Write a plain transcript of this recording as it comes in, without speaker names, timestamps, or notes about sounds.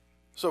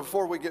So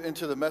before we get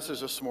into the message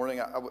this morning,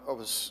 I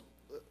was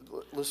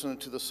listening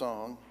to the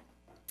song.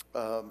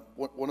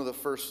 One of the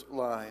first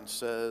lines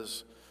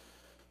says,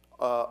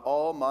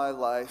 all my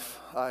life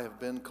I have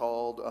been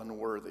called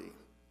unworthy.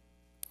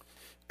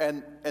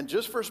 And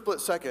just for a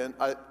split second,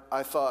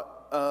 I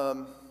thought,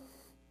 I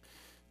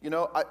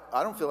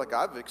don't feel like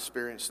I've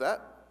experienced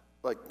that.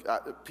 Like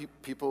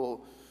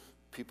people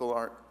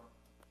aren't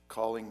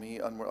calling me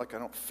unworthy. Like I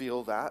don't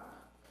feel that.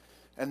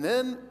 And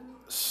then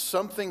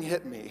something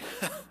hit me.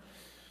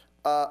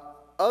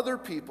 Other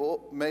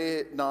people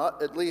may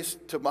not, at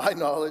least to my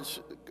knowledge,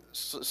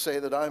 say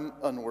that I'm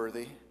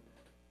unworthy.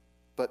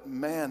 But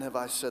man, have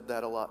I said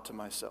that a lot to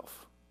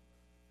myself.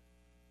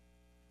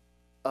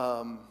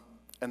 And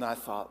I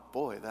thought,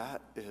 boy,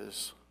 that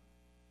is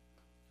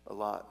a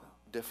lot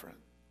different.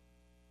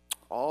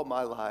 All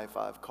my life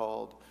I've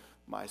called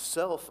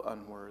myself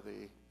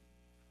unworthy,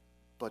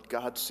 but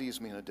God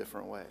sees me in a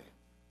different way.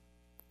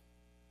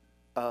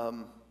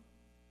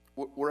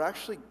 We're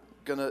actually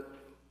gonna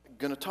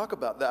talk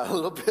about that a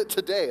little bit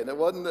today, and it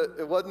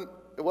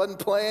wasn't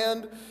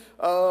planned,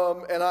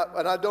 and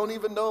I don't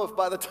even know if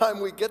by the time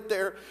we get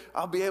there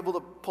I'll be able to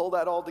pull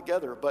that all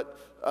together. But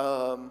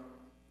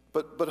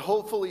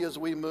hopefully as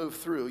we move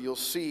through, you'll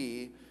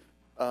see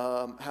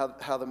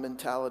how the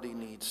mentality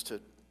needs to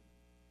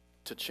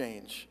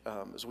change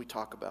as we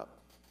talk about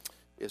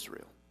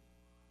Israel.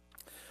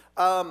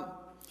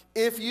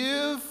 If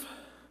you're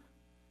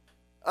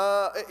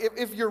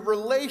in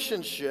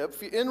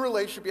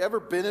relationship, you ever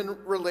been in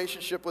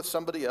relationship with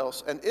somebody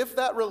else, and if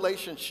that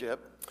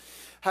relationship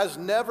has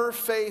never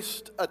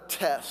faced a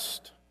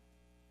test,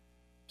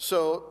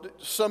 so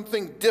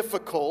something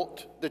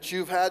difficult that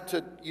you've had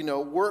to,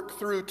 work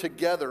through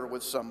together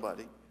with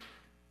somebody,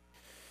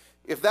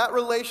 if that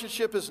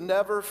relationship has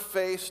never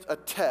faced a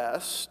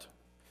test,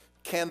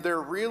 can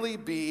there really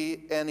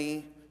be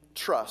any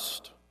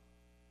trust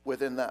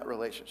within that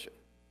relationship?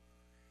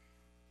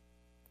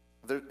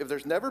 If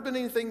there's never been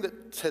anything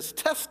that has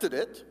tested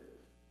it,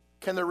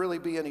 can there really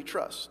be any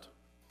trust?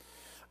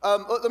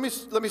 Let me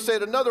say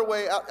it another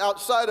way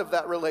outside of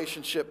that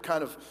relationship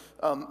kind of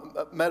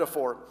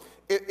metaphor.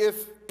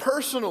 If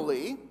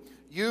personally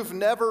you've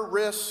never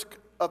risked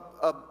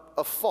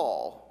a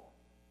fall,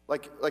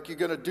 like you're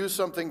going to do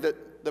something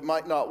that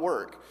might not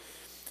work.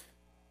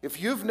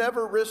 If you've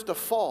never risked a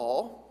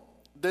fall,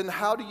 then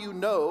how do you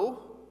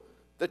know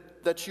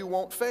that you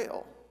won't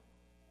fail?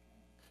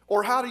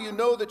 Or how do you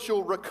know that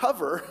you'll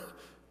recover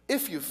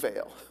if you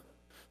fail?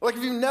 Like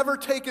if you've never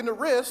taken a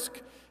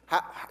risk,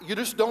 you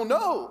just don't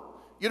know.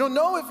 You don't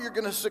know if you're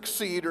going to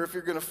succeed or if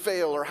you're going to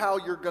fail or how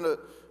you're going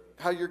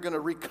to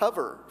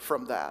recover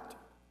from that.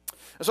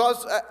 And so I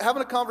was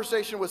having a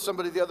conversation with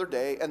somebody the other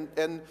day, and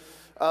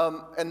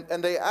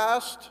they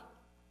asked,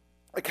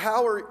 like,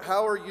 how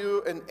are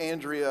you and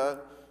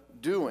Andrea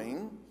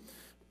doing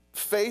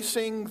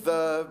facing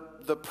the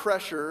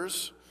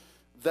pressures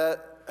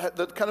that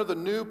kind of the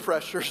new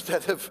pressures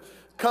that have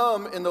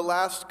come in the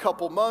last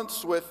couple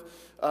months with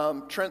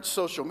Trent's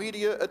social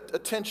media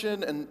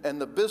attention and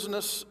the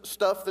business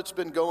stuff that's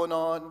been going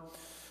on?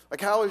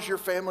 Like, how has your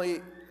family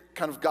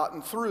kind of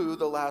gotten through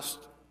the last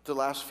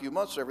few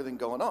months of everything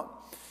going on?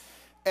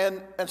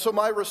 And so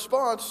my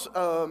response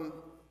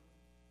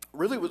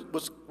really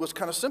was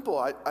kind of simple.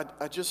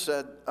 I just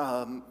said,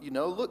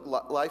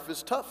 look, life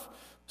is tough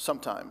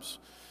sometimes.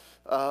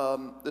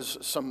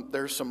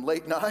 There's some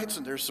late nights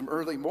and there's some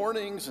early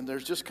mornings and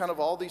there's just kind of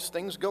all these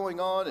things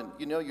going on, and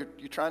you're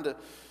trying to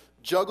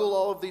juggle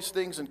all of these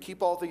things and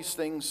keep all these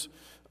things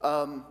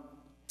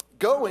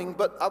going.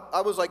 But I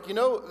was like,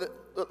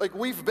 like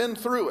we've been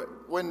through it.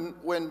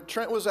 When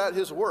Trent was at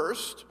his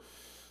worst,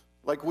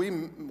 like we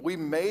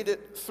made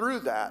it through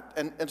that,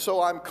 and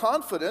so I'm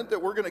confident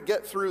that we're going to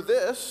get through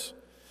this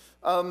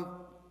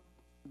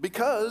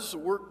because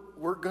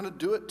we're going to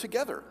do it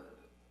together.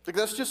 Like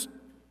that's just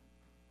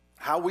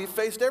how we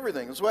faced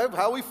everything. It's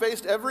how we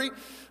faced every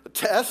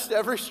test,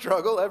 every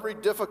struggle, every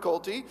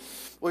difficulty.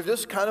 We've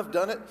just kind of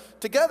done it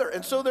together.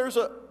 And so there's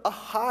a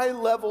high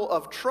level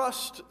of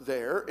trust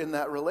there in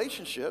that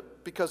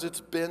relationship because it's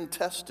been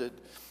tested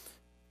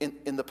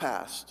in the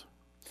past.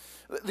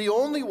 The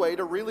only way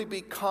to really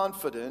be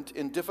confident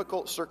in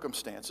difficult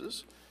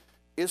circumstances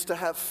is to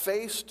have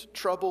faced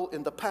trouble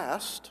in the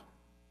past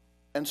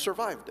and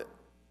survived it.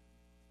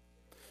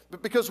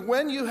 Because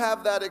when you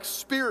have that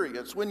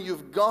experience, when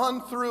you've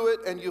gone through it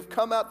and you've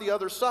come out the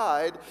other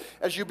side,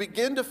 as you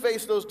begin to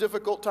face those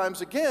difficult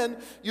times again,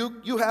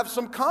 you have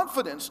some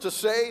confidence to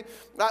say,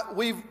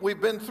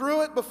 we've been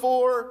through it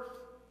before,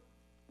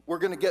 we're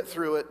going to get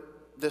through it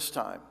this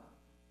time.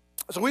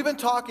 So we've been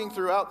talking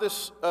throughout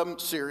this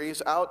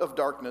series, Out of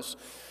Darkness,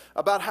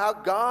 about how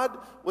God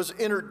was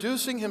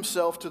introducing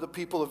himself to the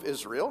people of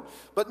Israel,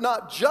 but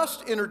not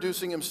just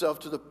introducing himself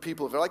to the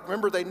people of Israel. Like,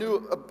 remember, they knew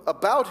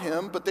about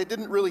him, but they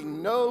didn't really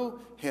know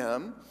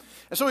him.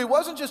 And so he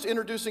wasn't just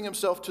introducing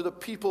himself to the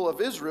people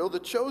of Israel, the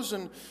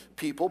chosen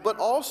people, but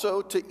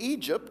also to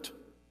Egypt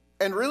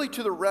and really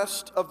to the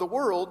rest of the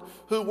world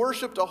who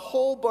worshiped a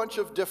whole bunch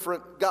of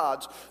different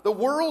gods. The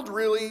world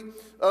really,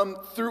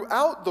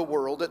 throughout the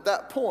world at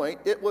that point,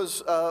 it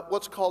was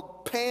what's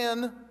called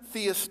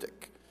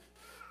pantheistic.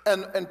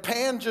 And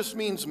pan just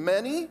means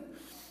many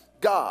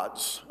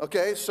gods,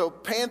 okay? So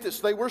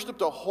pantheists, they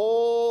worshiped a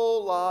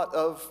whole lot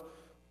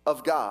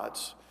of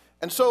gods.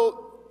 And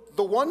so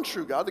the one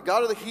true God, the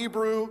God of the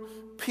Hebrew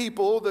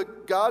people, the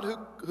God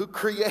who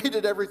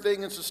created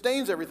everything and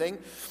sustains everything,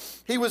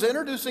 he was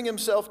introducing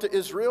himself to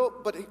Israel,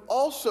 but he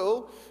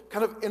also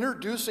kind of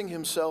introducing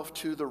himself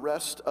to the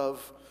rest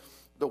of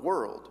the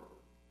world.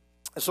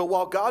 And so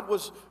while God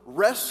was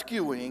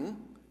rescuing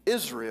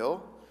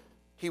Israel,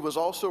 he was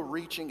also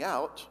reaching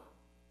out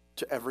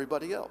to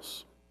everybody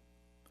else.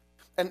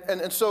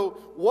 And so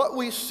what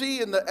we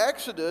see in the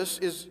Exodus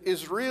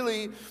is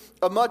really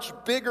a much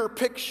bigger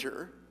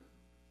picture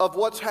of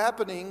what's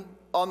happening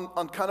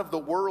on kind of the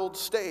world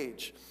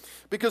stage.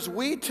 Because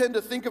we tend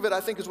to think of it,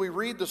 I think, as we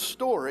read the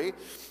story,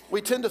 we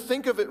tend to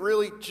think of it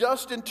really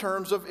just in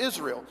terms of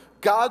Israel.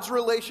 God's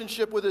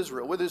relationship with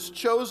Israel, with his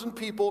chosen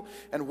people,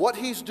 and what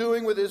he's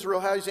doing with Israel,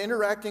 how he's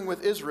interacting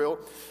with Israel.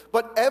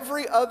 But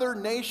every other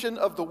nation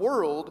of the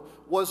world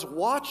was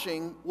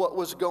watching what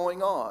was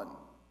going on.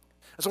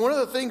 So one of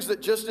the things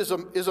that just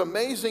is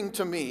amazing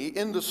to me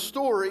in the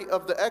story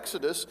of the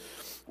Exodus,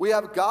 we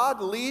have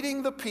God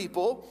leading the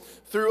people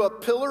through a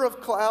pillar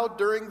of cloud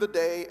during the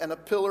day and a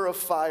pillar of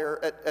fire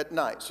at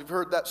night. So you've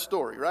heard that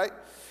story, right?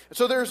 And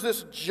so there's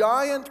this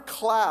giant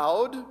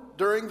cloud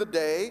during the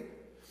day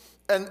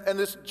and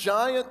this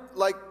giant,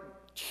 like,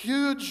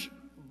 huge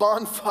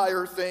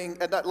bonfire thing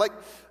at night. Like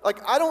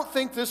I don't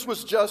think this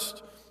was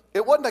just,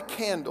 it wasn't a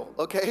candle,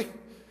 okay?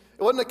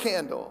 It wasn't a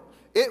candle.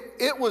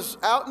 It was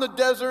out in the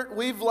desert.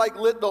 We've like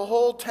lit the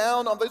whole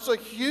town on. It's a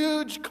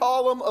huge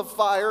column of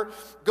fire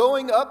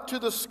going up to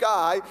the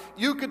sky.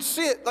 You could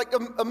see it. Like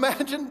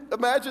imagine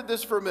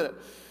this for a minute.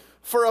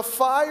 For a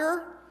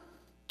fire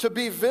to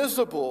be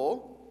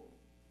visible,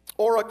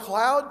 or a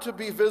cloud to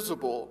be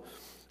visible,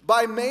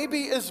 by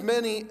maybe as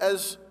many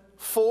as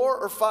 4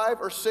 or 5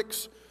 or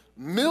 6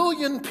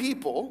 million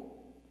people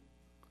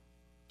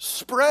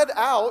spread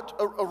out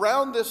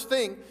around this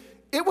thing,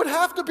 it would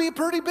have to be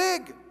pretty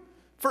big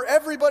for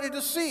everybody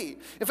to see.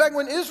 In fact,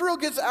 when Israel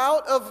gets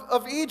out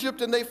of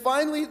Egypt and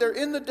they're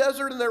in the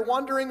desert and they're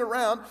wandering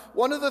around,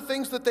 one of the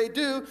things that they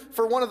do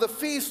for one of the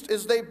feasts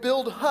is they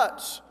build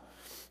huts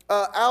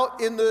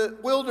out in the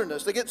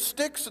wilderness. They get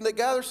sticks and they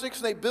gather sticks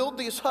and they build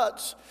these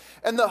huts.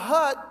 And the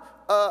hut,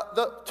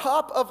 the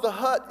top of the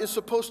hut is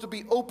supposed to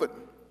be open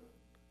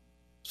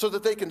so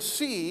that they can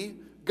see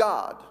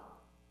God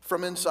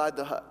from inside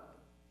the hut.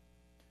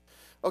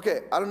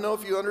 Okay, I don't know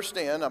if you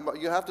understand.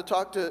 You have to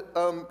talk to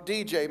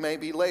DJ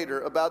maybe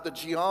later about the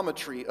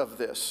geometry of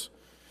this.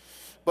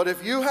 But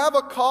if you have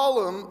a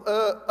column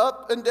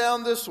up and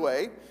down this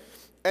way,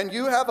 and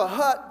you have a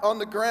hut on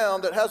the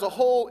ground that has a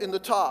hole in the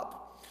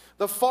top,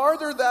 the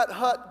farther that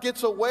hut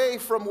gets away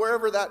from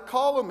wherever that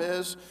column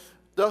is,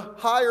 the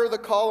higher the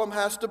column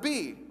has to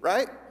be,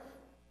 right?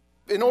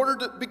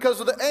 Because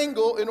of the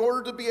angle, in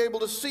order to be able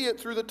to see it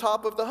through the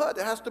top of the hut,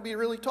 it has to be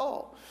really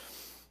tall.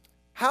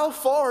 How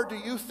far do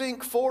you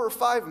think 4 or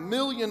 5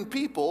 million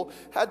people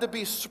had to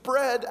be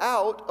spread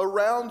out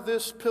around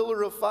this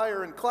pillar of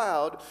fire and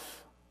cloud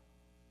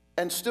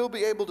and still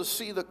be able to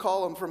see the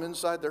column from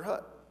inside their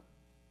hut?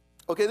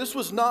 Okay, this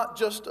was not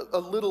just a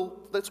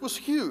little, this was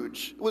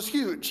huge. It was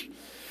huge.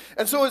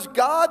 And so as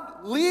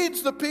God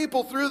leads the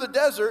people through the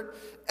desert,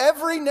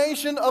 every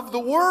nation of the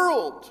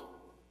world,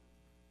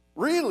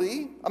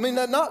 really, I mean,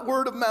 not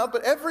word of mouth,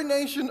 but every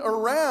nation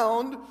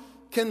around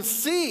can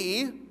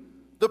see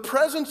the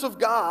presence of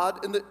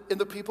God in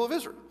the people of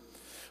Israel.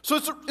 So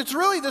it's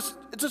really this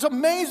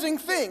amazing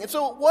thing. And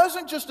so it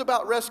wasn't just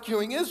about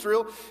rescuing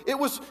Israel. It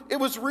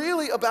was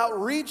really about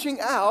reaching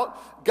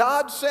out,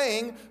 God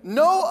saying,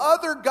 no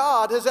other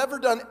God has ever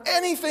done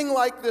anything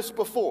like this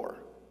before.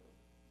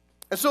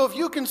 And so if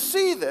you can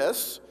see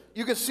this,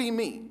 you can see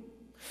me.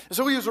 And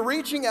so he was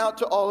reaching out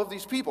to all of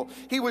these people.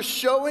 He was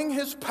showing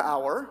his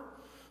power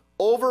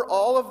over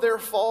all of their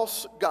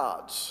false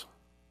gods.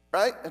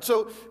 Right? And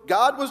so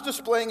God was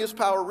displaying his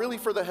power really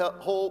for the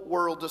whole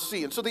world to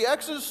see. And so the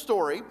Exodus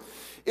story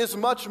is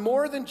much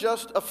more than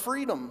just a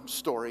freedom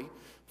story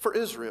for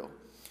Israel.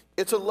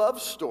 It's a love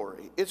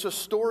story. It's a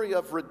story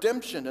of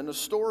redemption and a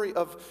story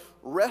of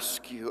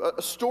rescue.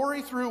 A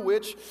story through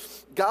which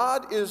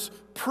God is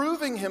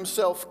proving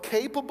himself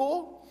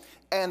capable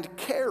and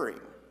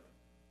caring.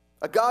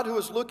 A God who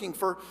is looking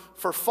for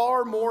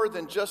far more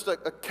than just a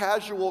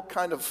casual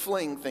kind of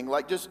fling thing,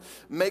 like just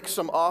make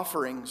some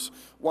offerings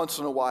once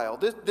in a while.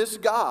 This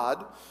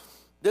God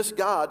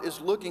is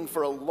looking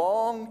for a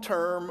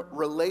long-term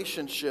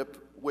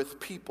relationship with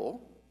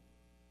people,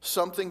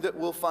 something that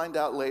we'll find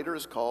out later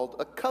is called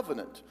a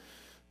covenant.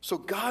 So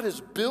God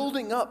is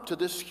building up to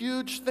this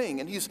huge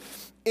thing, and he's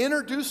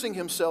introducing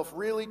himself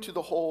really to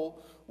the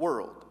whole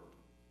world.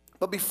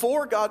 But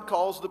before God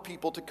calls the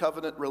people to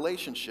covenant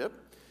relationship,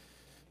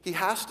 he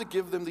has to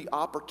give them the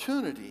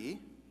opportunity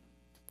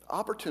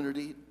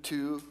opportunity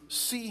to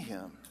see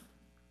him.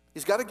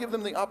 He's got to give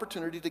them the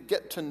opportunity to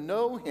get to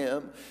know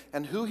him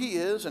and who he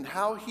is and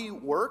how he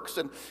works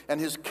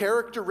and his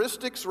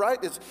characteristics, right?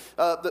 It's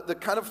the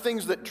kind of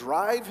things that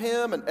drive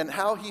him and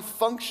how he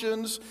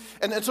functions.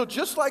 And so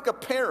just like a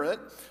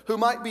parent who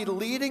might be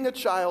leading a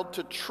child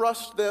to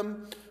trust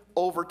them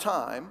over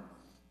time,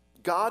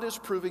 God is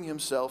proving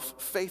himself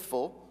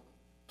faithful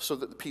so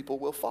that the people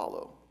will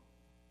follow.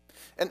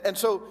 And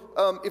so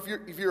if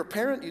you're a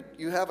parent,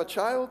 you have a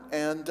child,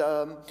 and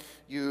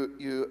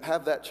you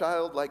have that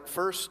child, like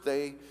first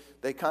they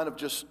kind of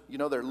just,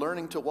 they're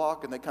learning to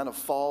walk, and they kind of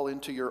fall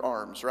into your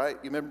arms, right?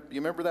 You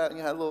remember that? And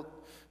you had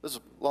this is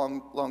a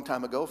long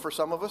time ago for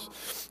some of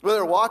us, where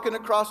they're walking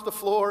across the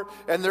floor,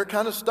 and they're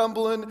kind of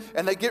stumbling,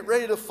 and they get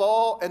ready to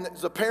fall, and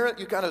as a parent,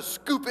 you kind of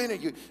scoop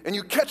in, and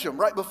you catch them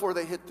right before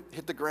they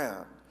hit the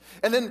ground.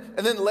 And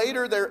then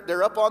later,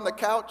 they're up on the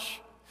couch,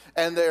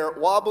 and they're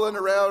wobbling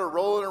around or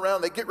rolling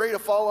around. They get ready to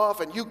fall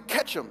off, and you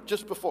catch them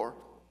just before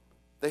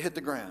they hit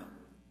the ground.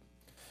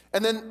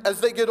 And then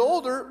as they get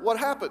older, what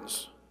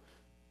happens?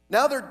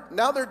 Now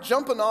they're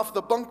jumping off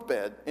the bunk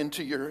bed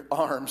into your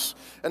arms.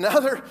 And now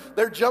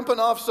they're jumping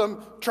off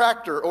some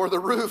tractor or the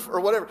roof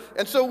or whatever.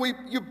 And so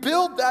you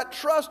build that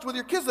trust with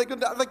your kids. They go,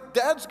 like,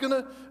 Dad's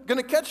gonna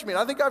catch me.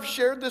 And I think I've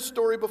shared this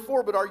story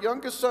before, but our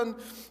youngest son,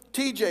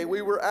 TJ,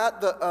 we were at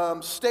the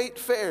state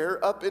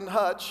fair up in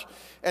Hutch,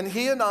 and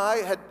he and I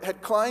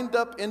had climbed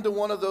up into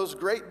one of those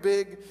great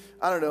big,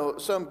 I don't know,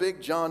 some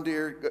big John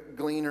Deere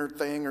gleaner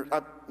thing,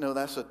 no,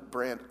 that's a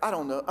brand. I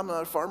don't know. I'm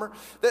not a farmer.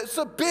 That's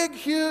a big,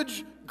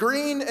 huge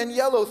green and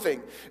yellow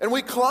thing. And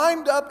we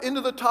climbed up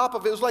into the top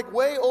of it. It was like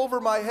way over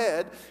my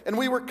head. And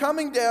we were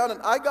coming down, and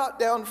I got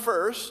down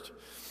first.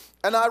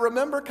 And I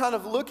remember kind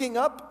of looking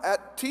up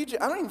at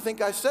TJ. I don't even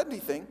think I said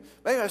anything.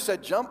 Maybe I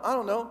said jump. I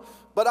don't know.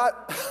 But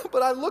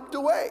I looked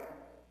away.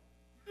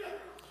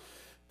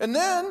 And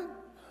then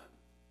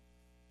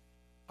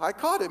I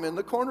caught him in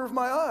the corner of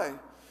my eye,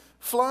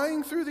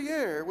 flying through the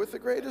air with the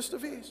greatest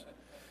of ease.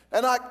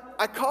 And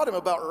I caught him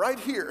about right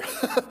here.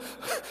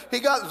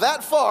 He got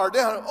that far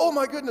down. Oh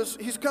my goodness,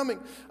 he's coming.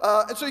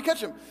 And so you catch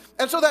him.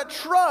 And so that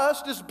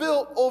trust is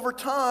built over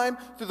time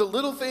through the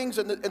little things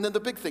and then the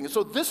big thing. And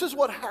so this is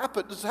what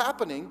is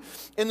happening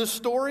in the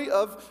story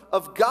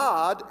of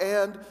God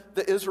and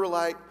the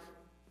Israelite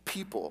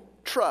people.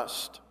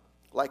 Trust,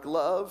 like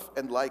love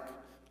and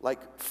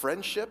like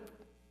friendship,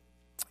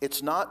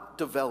 it's not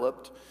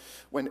developed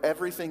when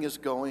everything is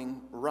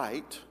going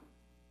right.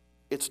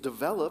 It's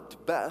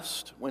developed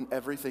best when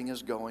everything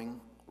is going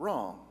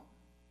wrong.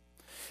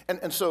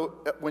 And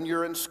so when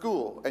you're in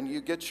school and you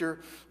get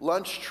your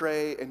lunch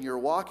tray and you're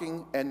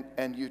walking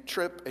and you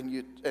trip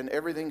and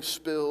everything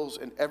spills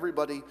and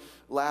everybody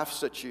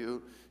laughs at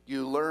you,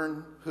 you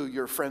learn who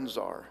your friends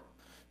are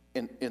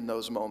in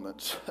those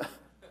moments.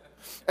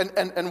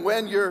 And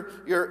when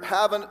you're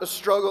having a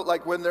struggle,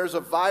 like when there's a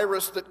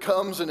virus that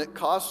comes and it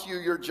costs you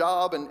your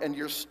job and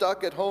you're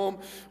stuck at home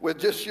with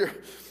just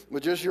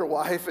your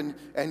wife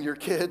and your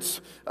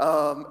kids,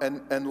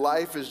 and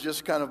life is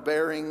just kind of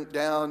bearing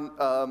down,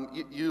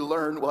 you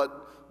learn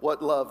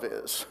what love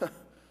is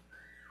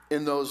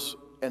in those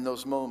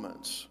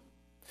moments.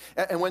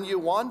 And when you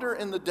wander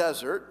in the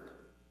desert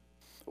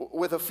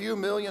with a few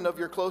million of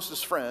your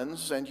closest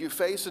friends, and you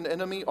face an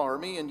enemy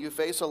army, and you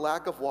face a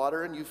lack of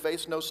water, and you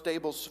face no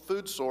stable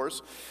food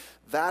source,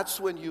 that's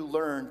when you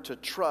learn to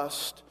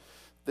trust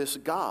this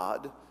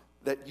God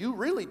that you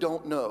really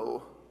don't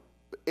know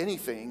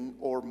anything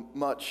or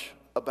much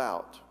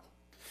about.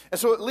 And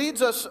so it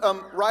leads us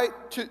right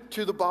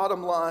to the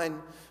bottom line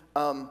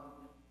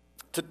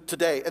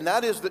today, and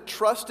that is that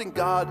trusting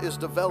God is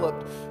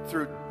developed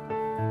through...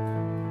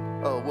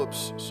 Oh,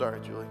 whoops. Sorry,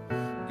 Julie.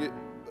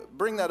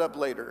 Bring that up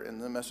later in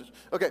the message.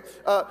 Okay,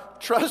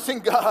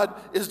 trusting God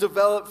is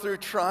developed through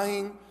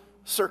trying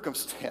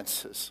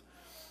circumstances.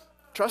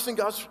 Trusting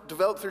God's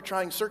developed through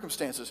trying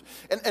circumstances.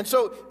 And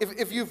so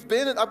if you've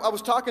been, I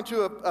was talking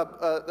to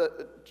a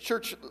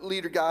church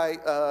leader guy,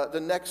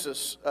 the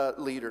Nexus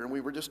leader, and we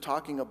were just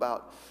talking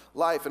about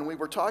life, and we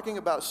were talking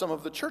about some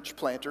of the church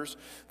planters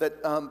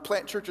that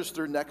plant churches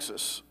through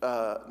Nexus,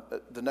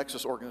 the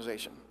Nexus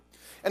organization.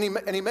 And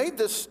he made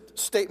this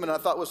statement I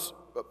thought was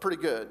pretty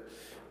good.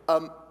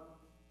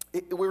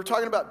 We were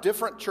talking about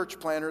different church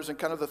planners and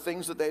kind of the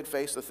things that they had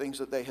faced, the things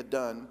that they had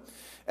done.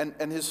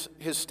 And his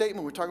statement,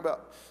 we were talking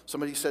about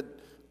somebody said,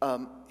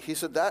 he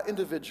said, that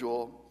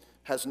individual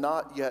has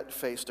not yet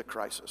faced a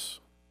crisis.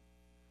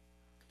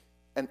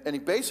 And he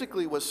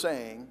basically was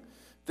saying,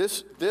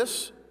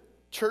 this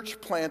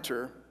church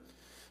planter,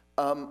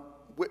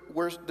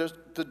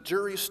 the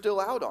jury's still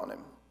out on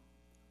him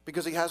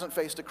because he hasn't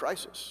faced a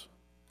crisis.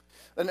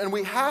 And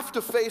we have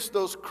to face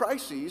those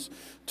crises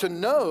to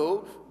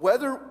know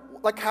whether,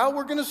 like, how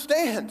we're going to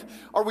stand.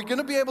 Are we going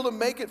to be able to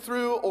make it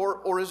through,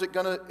 or is it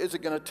going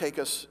to take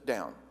us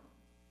down?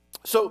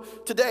 So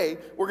today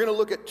we're going to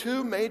look at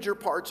two major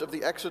parts of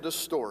the Exodus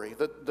story: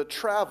 the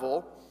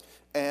travel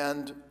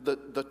and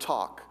the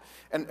talk.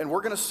 And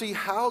we're going to see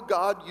how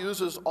God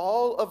uses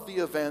all of the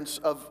events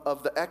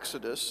of the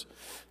Exodus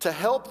to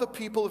help the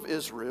people of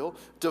Israel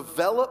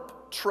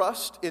develop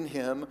trust in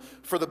him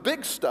for the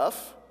big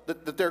stuff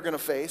that they're going to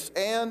face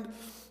and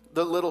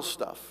the little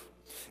stuff.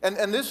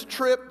 And this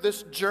trip,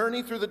 this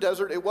journey through the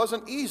desert, it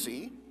wasn't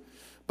easy,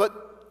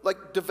 but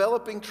like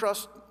developing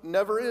trust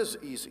never is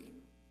easy.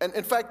 And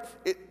in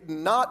fact,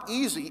 not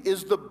easy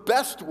is the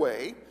best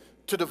way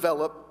to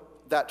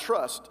develop that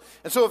trust.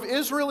 And so if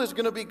Israel is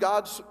going to be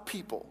God's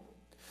people,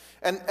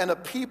 and a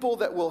people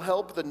that will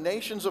help the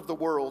nations of the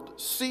world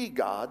see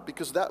God,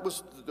 because that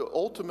was the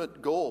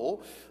ultimate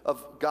goal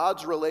of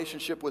God's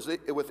relationship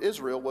with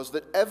Israel, was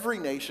that every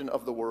nation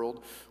of the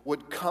world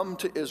would come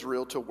to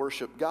Israel to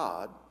worship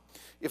God.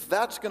 If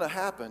that's going to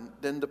happen,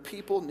 then the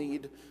people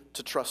need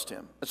to trust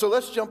him. And so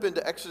let's jump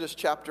into Exodus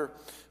chapter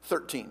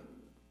 13.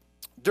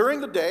 During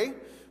the day,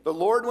 the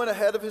Lord went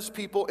ahead of his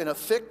people in a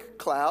thick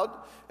cloud,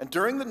 and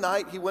during the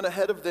night he went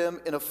ahead of them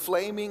in a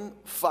flaming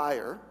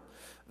fire.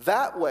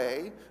 That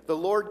way, the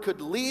Lord could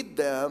lead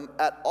them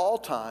at all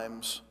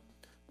times,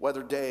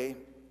 whether day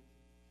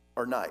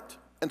or night.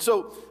 And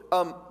so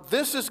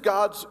this is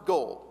God's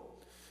goal,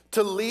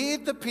 to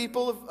lead the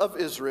people of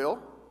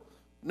Israel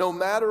no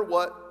matter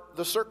what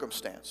the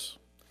circumstance.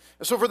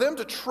 And so for them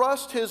to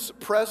trust his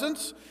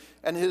presence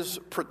and his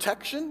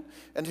protection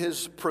and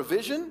his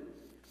provision,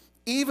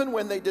 even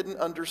when they didn't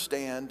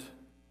understand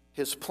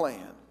his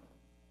plan.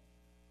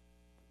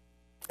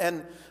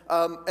 And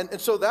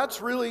so that's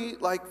really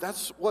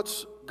that's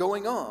what's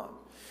going on.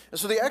 And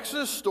so the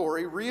Exodus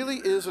story really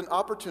is an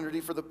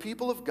opportunity for the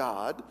people of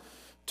God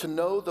to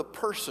know the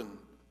person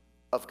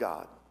of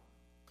God.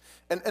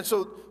 And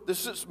so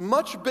this is a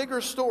much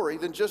bigger story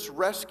than just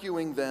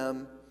rescuing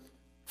them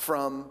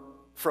from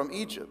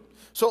Egypt.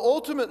 So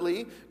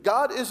ultimately,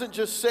 God isn't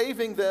just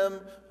saving them.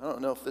 I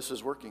don't know if this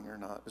is working or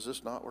not. Is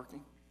this not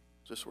working?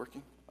 Is this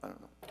working? I don't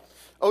know.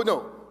 Oh,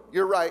 no,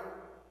 you're right.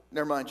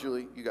 Never mind,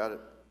 Julie. You got it.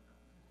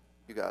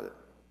 You got it.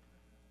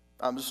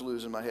 I'm just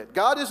losing my head.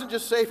 God isn't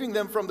just saving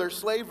them from their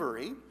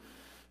slavery.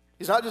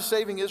 He's not just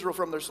saving Israel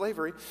from their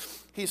slavery.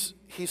 He's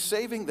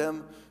saving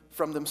them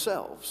from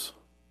themselves.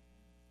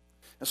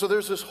 And so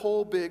there's this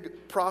whole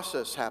big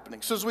process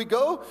happening. So as we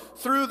go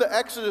through the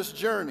Exodus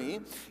journey,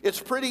 it's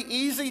pretty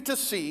easy to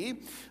see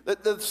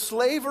that the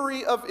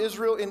slavery of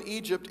Israel in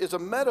Egypt is a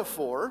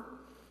metaphor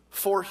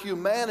for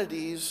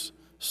humanity's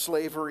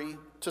slavery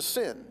to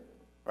sin.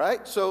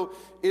 Right? So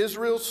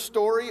Israel's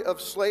story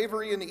of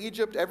slavery in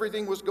Egypt,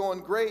 everything was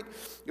going great.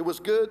 It was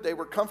good. They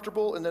were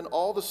comfortable. And then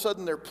all of a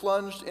sudden they're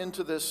plunged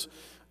into this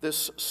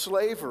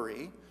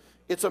slavery.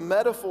 It's a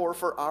metaphor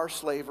for our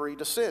slavery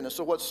to sin. And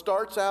so what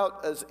starts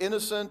out as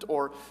innocent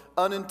or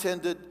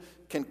unintended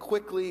can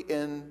quickly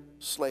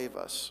enslave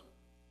us.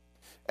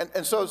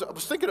 And so I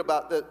was thinking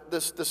about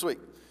this week.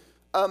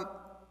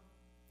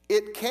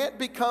 It can't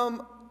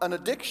become an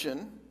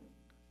addiction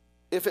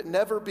if it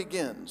never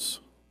begins.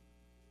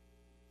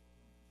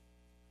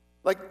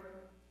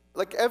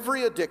 Like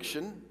every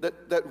addiction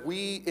that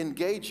we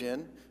engage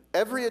in,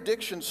 every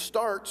addiction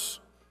starts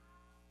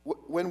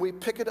when we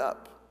pick it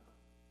up,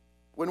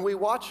 when we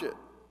watch it,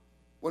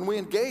 when we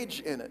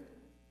engage in it.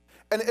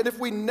 And if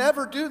we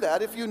never do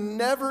that, if you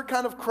never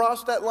kind of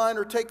cross that line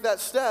or take that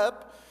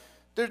step,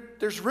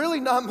 there's really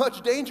not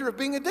much danger of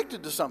being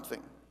addicted to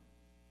something.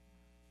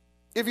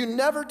 If you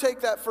never take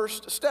that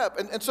first step.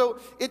 And so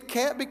it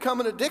can't become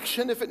an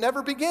addiction if it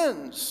never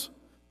begins.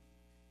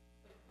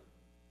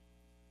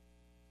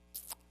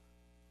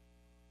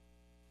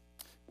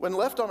 When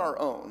left on our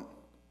own,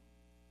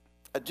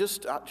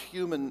 just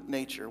human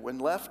nature, when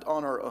left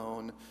on our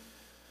own,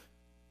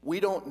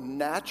 we don't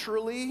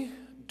naturally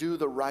do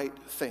the right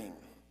thing.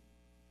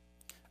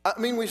 I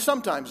mean, we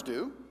sometimes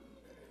do.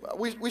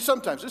 We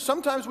sometimes do.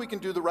 Sometimes we can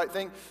do the right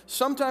thing.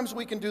 Sometimes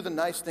we can do the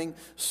nice thing.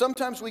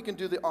 Sometimes we can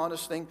do the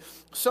honest thing.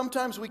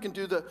 Sometimes we can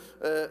do the,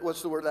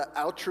 that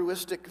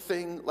altruistic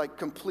thing, like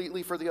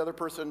completely for the other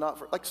person, not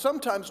for, like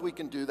sometimes we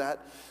can do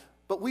that,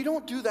 but we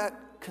don't do that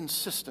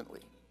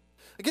consistently.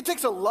 It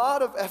takes a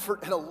lot of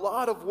effort and a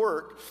lot of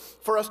work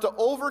for us to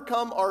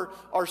overcome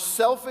our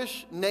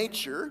selfish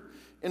nature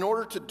in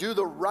order to do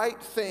the right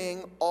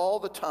thing all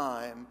the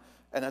time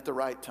and at the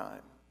right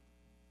time.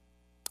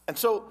 And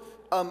so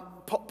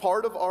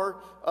part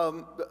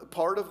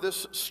of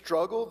this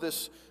struggle,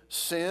 this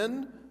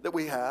sin that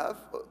we have,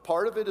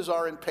 part of it is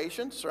our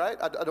impatience, right?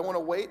 I don't want to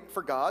wait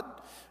for God,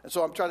 and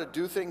so I'm trying to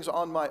do things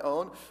on my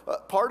own.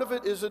 Part of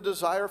it is a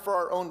desire for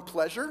our own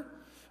pleasure.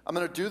 I'm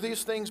going to do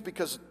these things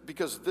because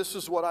this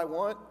is what I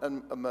want,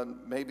 and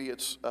maybe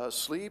it's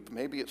sleep,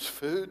 maybe it's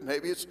food,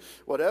 maybe it's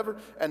whatever,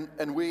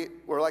 and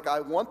we're like,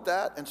 I want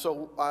that, and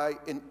so I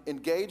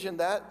engage in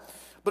that.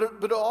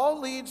 But it all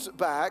leads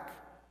back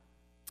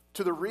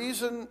to the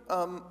reason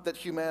that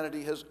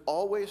humanity has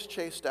always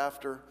chased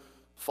after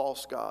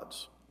false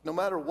gods. No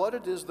matter what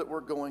it is that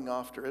we're going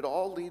after, it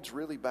all leads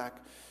really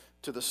back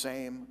to the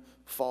same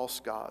false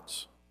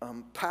gods.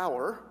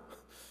 Power,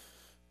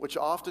 which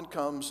often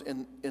comes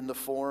in the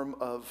form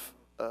of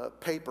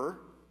paper,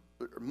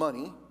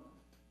 money,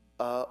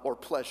 or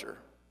pleasure.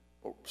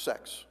 or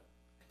sex.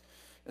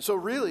 And so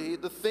really,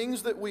 the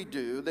things that we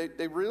do,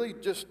 they really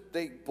just,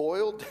 they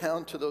boil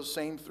down to those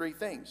same three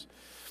things.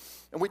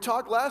 And we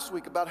talked last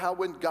week about how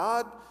when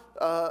God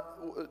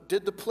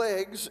did the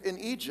plagues in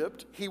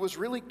Egypt, he was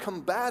really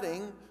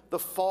combating the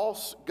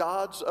false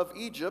gods of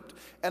Egypt,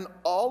 and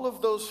all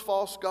of those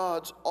false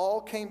gods all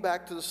came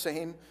back to the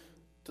same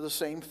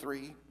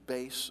three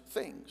base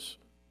things.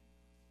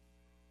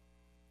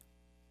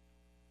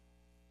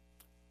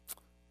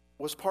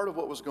 Was part of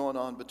what was going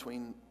on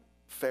between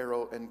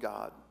Pharaoh and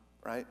God,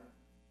 right?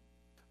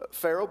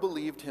 Pharaoh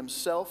believed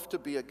himself to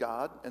be a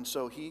god, and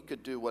so he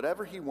could do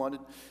whatever he wanted,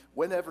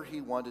 whenever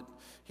he wanted.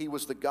 He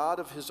was the god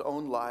of his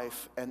own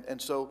life, and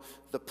so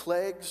the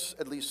plagues,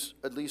 at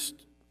least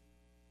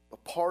a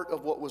part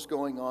of what was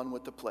going on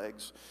with the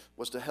plagues,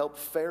 was to help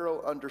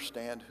Pharaoh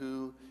understand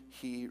who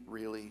he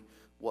really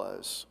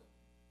was,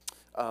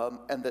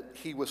 and that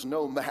he was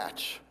no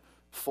match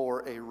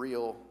for a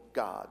real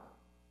God.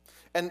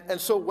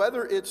 And so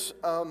whether it's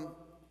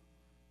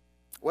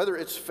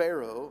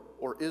Pharaoh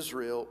or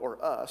Israel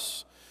or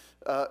us,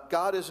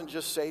 God isn't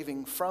just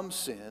saving from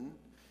sin,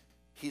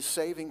 he's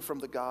saving from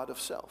the god of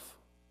self.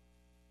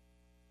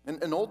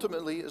 And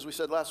ultimately, as we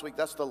said last week,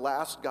 that's the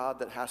last god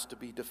that has to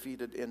be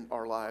defeated in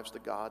our lives, the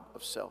god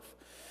of self.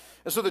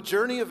 And so the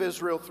journey of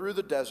Israel through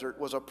the desert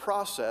was a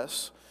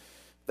process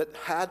that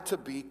had to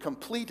be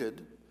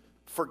completed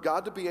for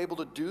God to be able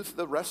to do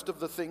the rest of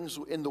the things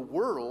in the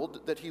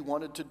world that he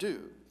wanted to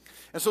do.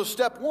 And so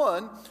step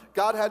one,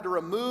 God had to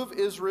remove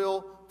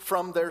Israel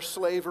from their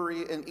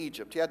slavery in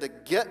Egypt. He had to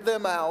get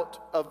them out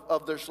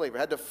of their slavery.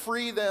 He had to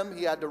free them.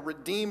 He had to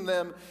redeem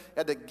them. He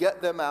had to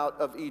get them out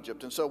of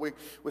Egypt. And so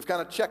we've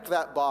kind of checked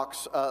that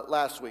box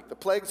last week. The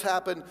plagues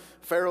happen.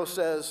 Pharaoh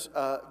says,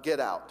 get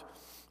out.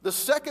 The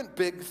second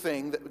big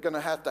thing that's going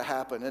to have to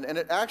happen, and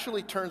it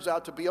actually turns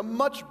out to be a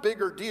much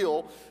bigger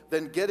deal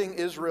than getting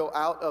Israel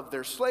out of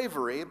their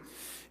slavery,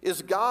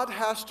 is God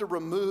has to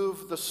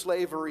remove the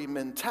slavery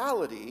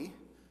mentality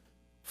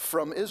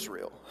from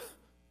Israel.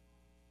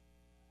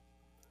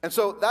 And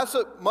so that's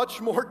a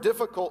much more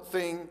difficult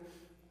thing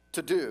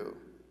to do.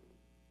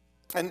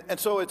 And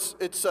so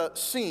it's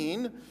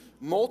seen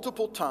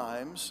multiple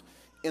times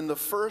in the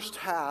first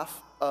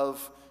half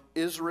of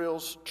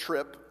Israel's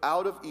trip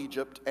out of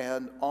Egypt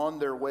and on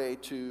their way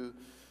to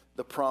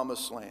the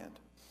Promised Land.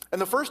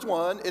 And the first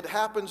one, it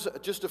happens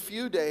just a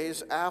few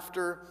days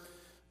after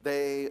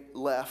they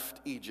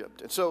left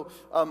Egypt. And so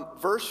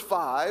verse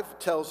 5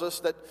 tells us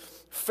that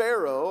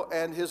Pharaoh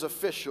and his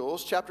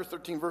officials, chapter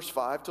 13, verse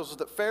 5, tells us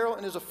that Pharaoh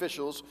and his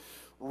officials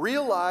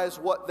realize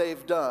what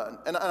they've done.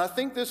 And I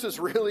think this is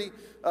really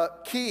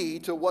key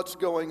to what's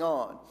going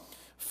on.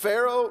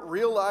 Pharaoh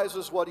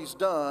realizes what he's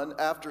done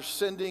after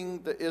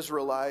sending the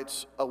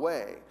Israelites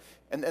away.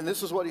 And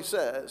this is what he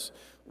says: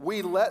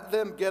 we let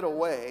them get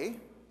away,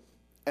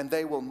 and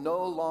they will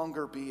no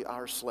longer be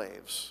our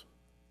slaves.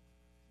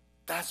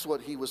 That's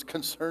what he was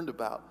concerned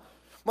about.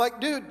 Like,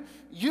 dude,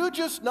 you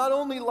just not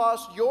only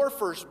lost your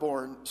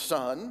firstborn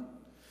son,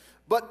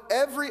 but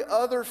every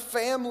other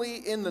family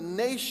in the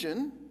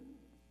nation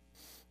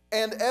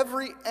and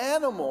every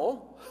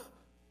animal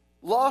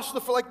lost the...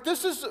 Like,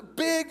 this is a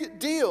big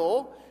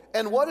deal.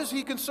 And what is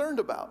he concerned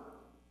about?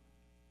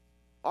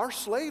 Our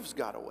slaves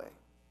got away.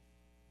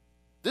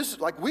 This is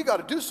like, we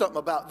got to do something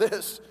about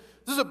this.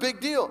 This is a big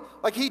deal.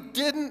 Like, he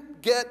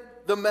didn't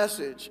get the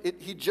message.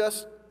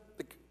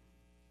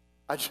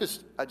 I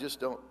just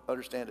don't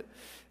understand it.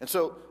 And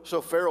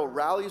so Pharaoh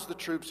rallies the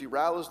troops. He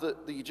rallies the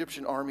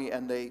Egyptian army,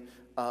 and they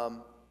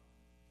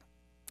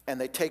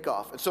take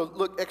off. And so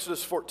look,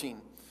 Exodus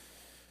 14.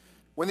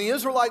 When the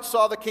Israelites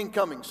saw the king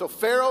coming, so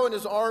Pharaoh and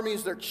his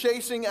armies, they're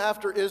chasing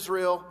after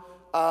Israel,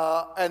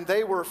 and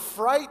they were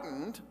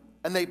frightened,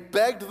 and they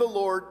begged the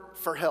Lord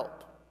for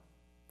help.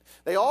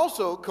 They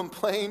also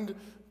complained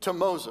to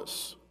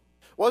Moses.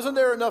 Wasn't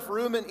there enough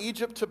room in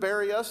Egypt to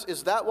bury us?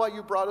 Is that why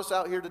you brought us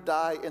out here to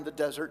die in the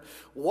desert?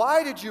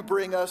 Why did you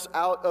bring us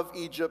out of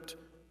Egypt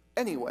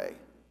anyway?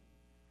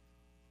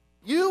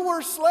 You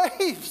were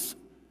slaves.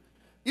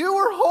 You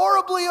were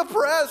horribly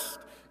oppressed.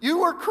 You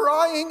were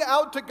crying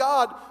out to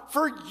God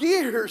for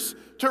years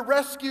to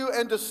rescue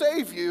and to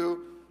save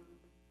you.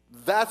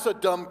 That's a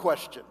dumb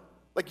question.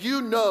 Like,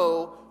 you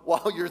know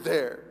while you're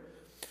there.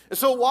 And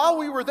so while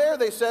we were there,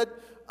 they said,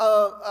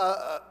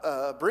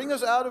 bring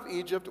us out of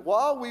Egypt.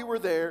 While we were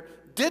there,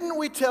 didn't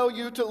we tell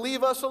you to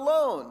leave us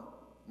alone?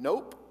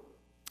 Nope.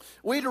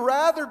 We'd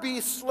rather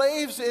be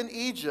slaves in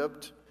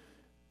Egypt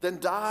than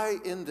die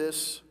in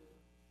this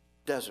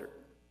desert.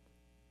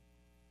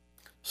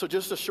 So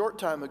just a short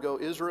time ago,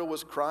 Israel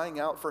was crying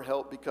out for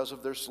help because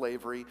of their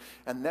slavery.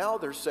 And now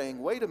they're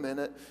saying, wait a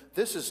minute,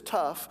 this is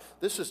tough.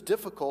 This is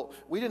difficult.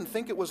 We didn't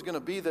think it was going to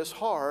be this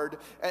hard.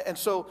 And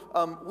so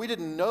we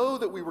didn't know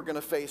that we were going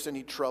to face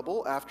any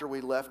trouble after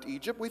we left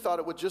Egypt. We thought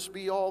it would just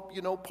be all,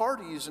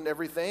 parties and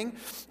everything.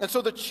 And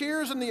so the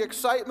cheers and the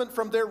excitement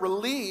from their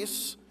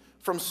release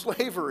from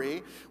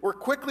slavery were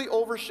quickly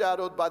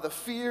overshadowed by the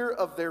fear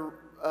of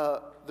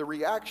the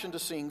reaction to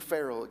seeing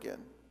Pharaoh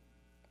again.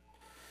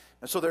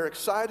 And so they're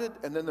excited,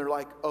 and then they're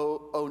like,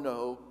 oh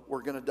no,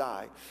 we're going to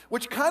die.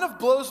 Which kind of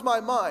blows my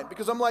mind,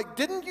 because I'm like,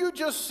 didn't you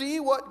just see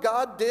what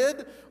God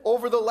did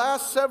over the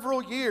last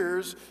several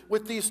years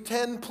with these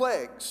 10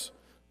 plagues?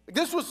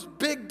 This was a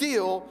big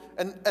deal,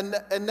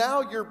 and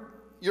now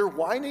you're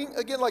whining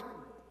again, like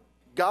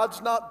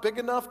God's not big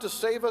enough to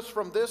save us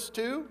from this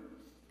too?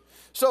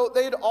 So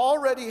they'd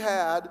already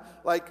had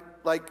like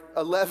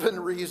 11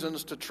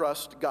 reasons to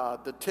trust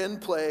God, the 10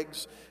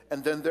 plagues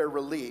and then their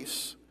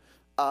release.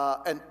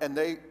 And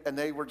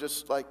they were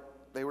just like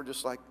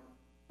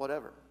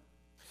whatever.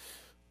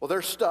 Well,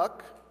 they're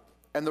stuck,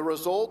 and the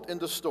result in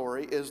the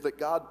story is that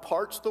God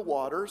parts the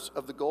waters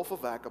of the Gulf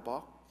of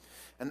Aqaba,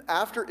 and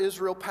after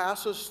Israel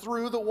passes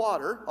through the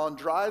water on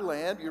dry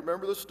land, you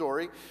remember the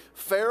story,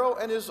 Pharaoh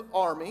and his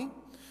army,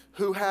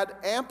 who had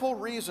ample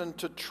reason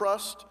to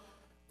trust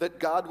that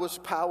God was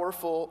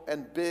powerful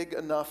and big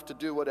enough to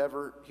do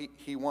whatever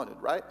he wanted,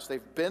 right? So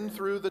they've been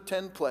through the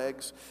 10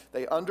 plagues.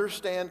 They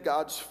understand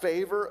God's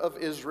favor of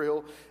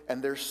Israel,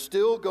 and they're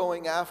still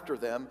going after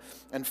them.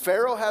 And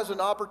Pharaoh has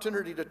an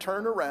opportunity to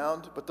turn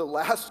around, but the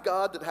last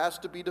god that has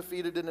to be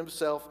defeated in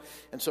himself.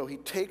 And so he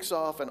takes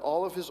off and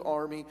all of his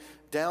army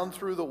down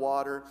through the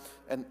water,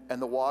 and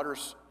the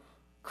waters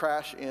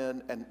crash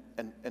in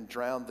and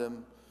drown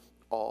them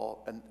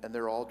all, and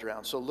they're all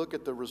drowned. So look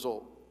at the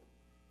result.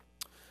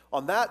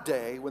 On that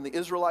day, when the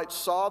Israelites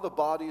saw the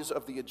bodies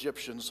of the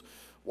Egyptians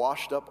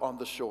washed up on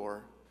the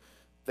shore,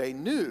 they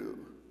knew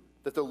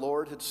that the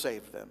Lord had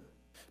saved them.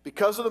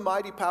 Because of the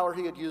mighty power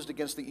he had used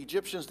against the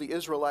Egyptians, the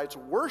Israelites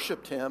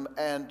worshiped him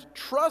and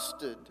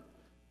trusted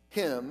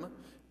him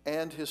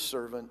and his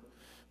servant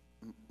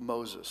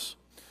Moses.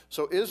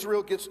 So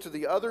Israel gets to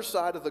the other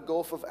side of the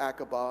Gulf of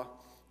Aqaba.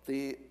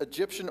 The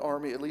Egyptian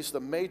army, at least the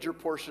major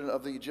portion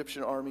of the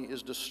Egyptian army,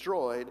 is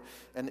destroyed,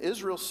 and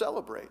Israel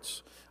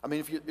celebrates. I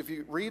mean, if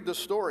you read the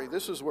story,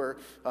 this is where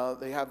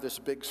they have this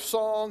big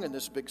song and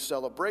this big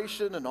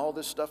celebration, and all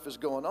this stuff is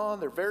going on.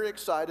 They're very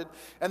excited,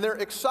 and they're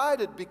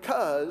excited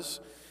because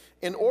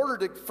in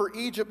order for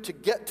Egypt to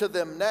get to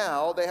them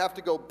now, they have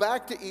to go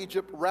back to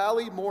Egypt,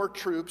 rally more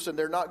troops, and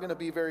they're not going to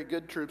be very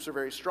good troops or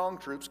very strong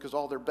troops because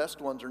all their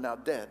best ones are now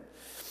dead.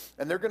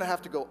 And they're going to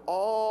have to go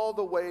all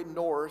the way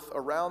north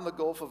around the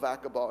Gulf of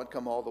Aqaba and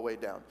come all the way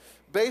down.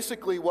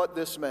 Basically, what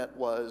this meant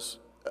was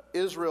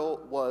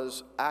Israel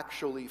was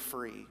actually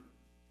free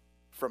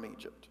from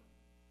Egypt.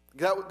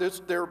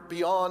 They're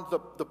beyond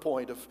the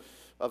point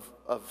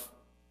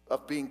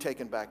of being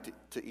taken back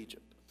to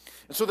Egypt.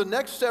 And so the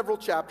next several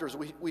chapters,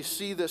 we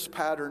see this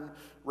pattern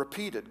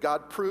repeated.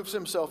 God proves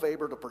himself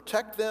able to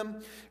protect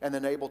them and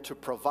then able to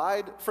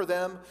provide for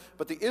them.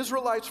 But the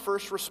Israelites'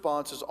 first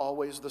response is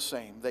always the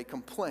same. They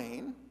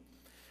complain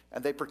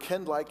and they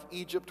pretend like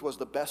Egypt was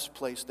the best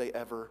place they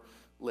ever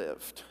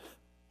lived.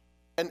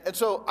 And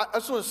so I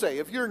just want to say,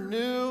 if you're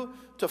new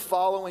to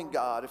following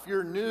God, if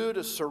you're new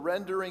to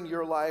surrendering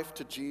your life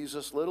to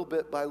Jesus little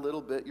bit by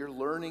little bit, you're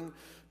learning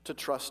to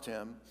trust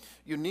him,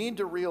 you need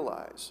to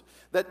realize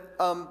that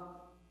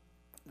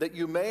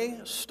you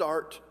may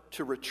start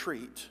to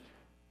retreat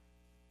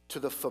to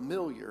the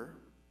familiar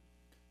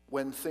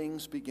when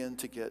things begin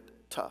to get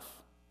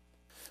tough.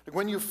 Like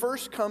when you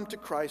first come to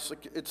Christ,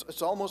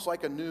 it's almost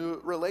like a new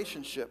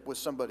relationship with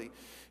somebody.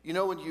 You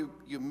know, when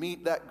you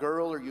meet that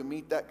girl or you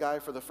meet that guy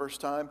for the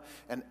first time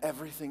and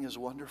everything is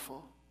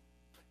wonderful.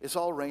 It's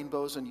all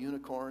rainbows and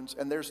unicorns,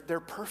 and they're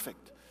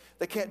perfect.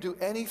 They can't do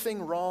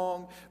anything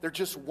wrong. They're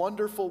just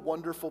wonderful,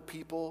 wonderful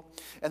people.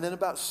 And then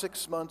about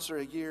 6 months or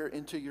a year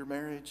into your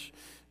marriage,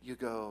 you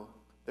go,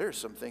 there's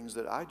some things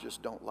that I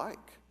just don't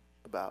like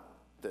about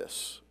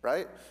this,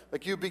 right?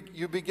 Like you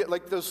begin,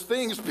 like those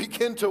things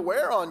begin to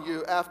wear on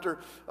you after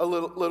a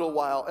little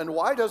while. And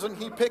why doesn't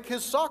he pick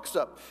his socks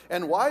up?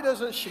 And why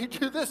doesn't she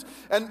do this?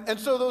 And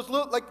so those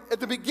little, like at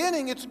the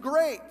beginning, it's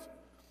great.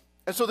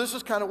 And so this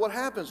is kind of what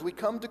happens. We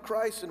come to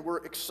Christ and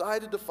we're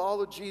excited to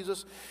follow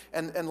Jesus,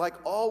 and like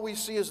all we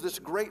see is this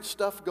great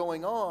stuff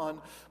going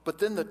on, but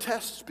then the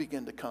tests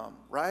begin to come,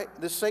 right?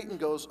 This Satan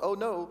goes, oh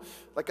no,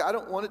 like I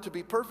don't want it to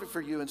be perfect for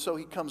you, and so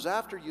he comes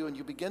after you and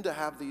you begin to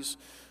have these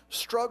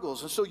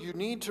struggles. And so you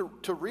need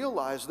to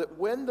realize that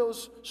when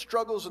those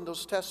struggles and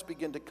those tests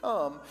begin to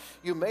come,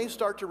 you may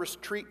start to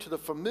retreat to the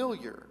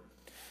familiar.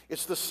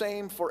 It's the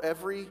same for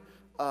every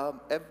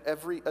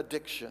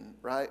addiction,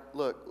 right?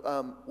 Look,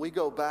 we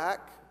go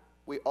back,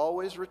 we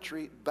always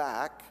retreat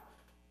back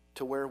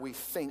to where we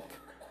think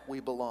we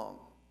belong.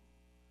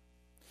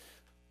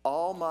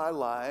 All my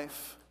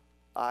life,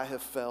 I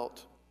have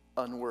felt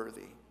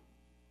unworthy.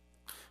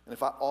 And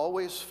if I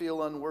always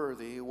feel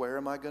unworthy, where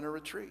am I going to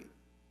retreat?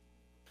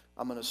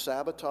 I'm going to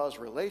sabotage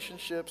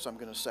relationships, I'm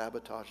going to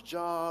sabotage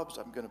jobs,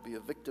 I'm going to be a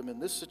victim in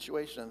this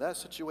situation and that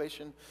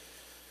situation,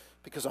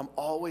 because I'm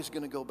always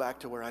going to go back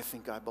to where I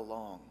think I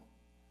belong.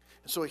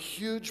 And so a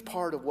huge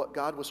part of what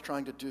God was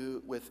trying to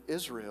do with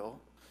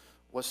Israel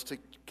was to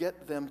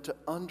get them to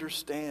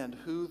understand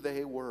who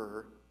they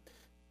were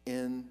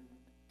in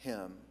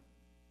him.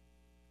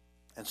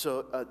 And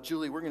so,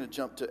 Julie, we're going to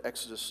jump to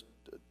Exodus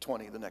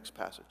 20, the next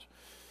passage.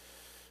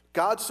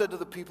 God said to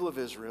the people of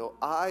Israel,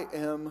 I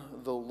am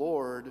the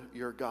Lord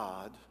your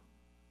God,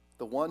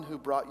 the one who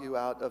brought you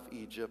out of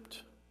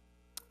Egypt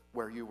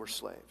where you were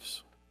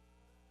slaves.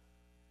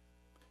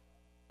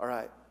 All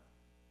right,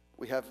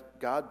 we have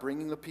God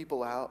bringing the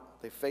people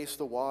out. They face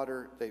the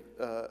water,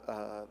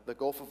 the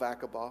Gulf of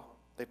Aqaba.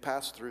 They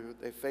pass through.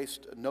 They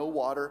faced no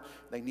water.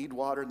 They need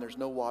water, and there's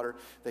no water.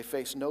 They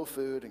face no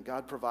food, and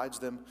God provides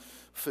them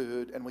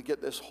food. And we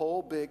get this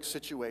whole big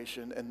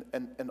situation,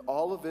 and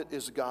all of it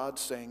is God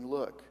saying,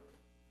 look,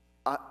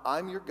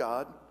 I'm your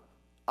God.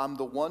 I'm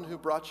the one who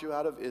brought you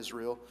out of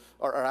Israel,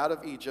 or out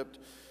of Egypt.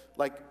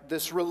 Like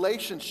this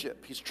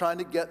relationship, he's trying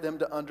to get them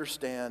to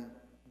understand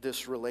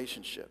this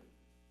relationship.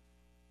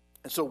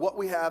 And so what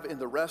we have in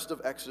the rest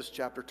of Exodus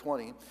chapter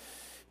 20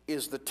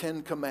 is the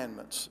 10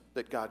 commandments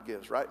that God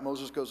gives, right?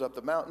 Moses goes up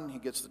the mountain, he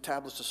gets the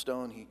tablets of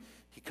stone,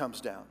 he comes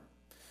down.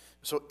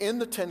 So in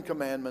the 10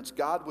 commandments,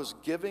 God was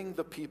giving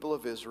the people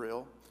of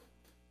Israel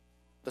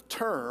the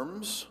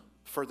terms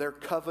for their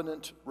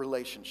covenant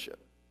relationship,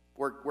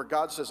 where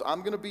God says, I'm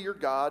going to be your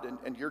God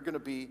and you're going to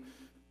be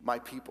my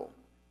people.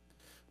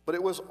 But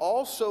it was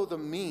also the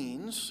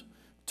means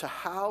to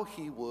how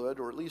he would,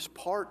 or at least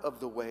part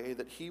of the way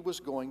that he was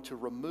going to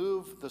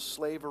remove the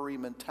slavery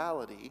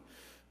mentality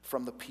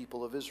from the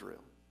people of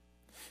Israel.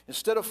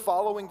 Instead of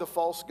following the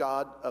false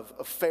god of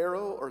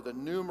Pharaoh or the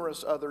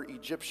numerous other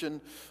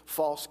Egyptian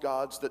false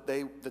gods that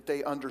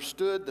they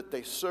understood, that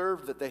they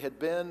served, that they had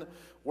been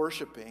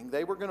worshiping,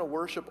 they were going to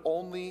worship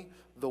only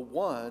the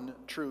one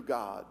true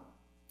God.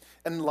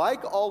 And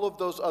like all of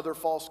those other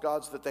false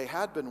gods that they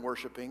had been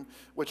worshiping,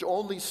 which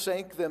only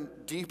sank them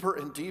deeper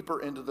and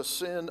deeper into the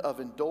sin of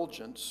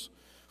indulgence,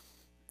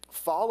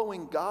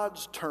 following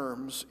God's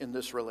terms in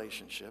this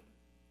relationship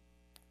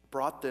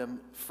brought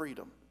them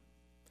freedom.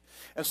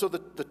 And so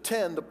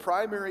the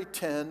primary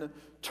 10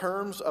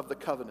 terms of the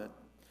covenant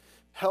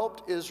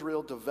helped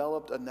Israel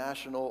develop a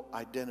national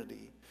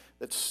identity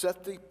that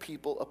set the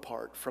people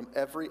apart from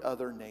every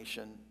other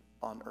nation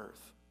on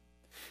earth.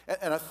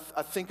 And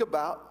I think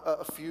about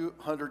a few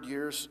hundred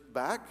years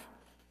back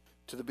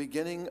to the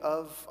beginning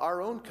of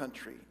our own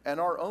country and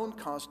our own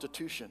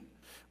Constitution,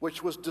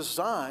 which was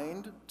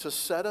designed to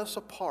set us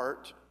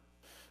apart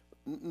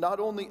not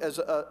only as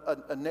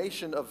a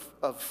nation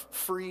of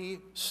free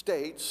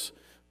states,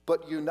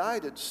 but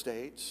United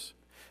States,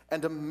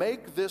 and to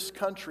make this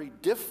country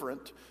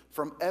different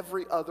from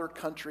every other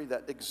country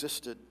that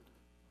existed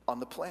on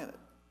the planet.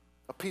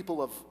 A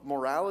people of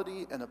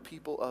morality and a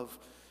people of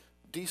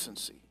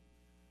decency.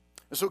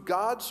 And so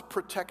God's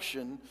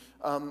protection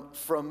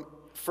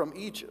from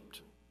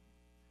Egypt,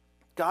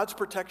 God's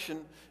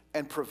protection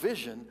and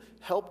provision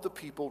help the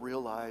people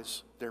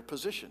realize their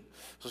position.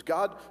 So as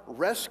God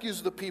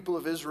rescues the people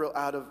of Israel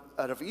out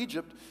of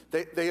Egypt,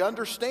 they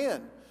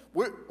understand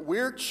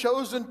we're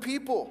chosen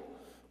people.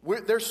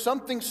 There's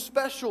something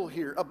special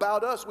here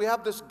about us. We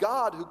have this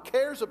God who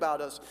cares about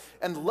us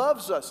and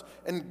loves us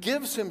and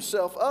gives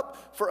himself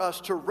up for us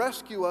to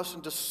rescue us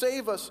and to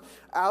save us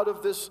out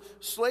of this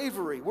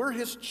slavery. We're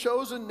his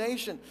chosen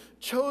nation,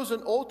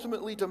 chosen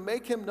ultimately to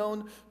make him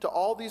known to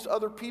all these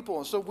other people.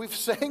 And so we've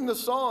sang the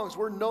songs.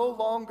 We're no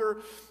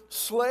longer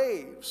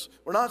slaves.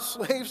 We're not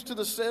slaves to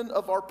the sin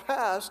of our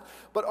past,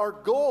 but our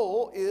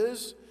goal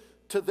is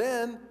to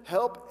then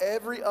help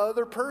every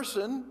other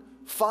person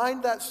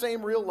find that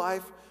same real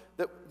life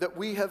that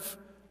we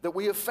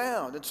have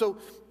found. And so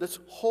this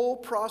whole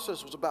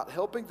process was about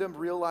helping them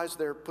realize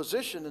their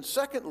position. And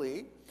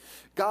secondly,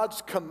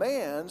 God's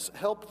commands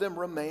help them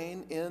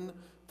remain in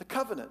the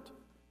covenant.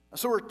 And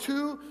so there are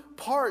two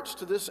parts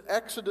to this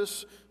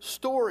Exodus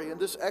story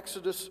and this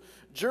Exodus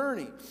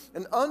journey.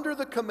 And under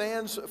the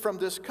commands from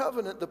this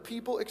covenant, the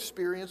people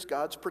experience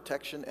God's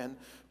protection and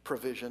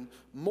provision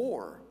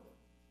more.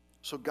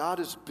 So God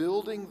is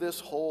building this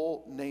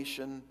whole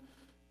nation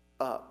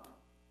up.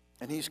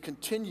 And he's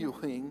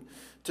continuing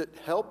to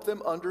help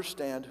them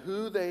understand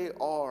who they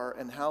are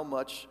and how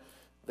much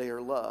they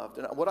are loved.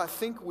 And what I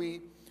think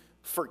we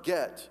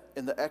forget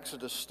in the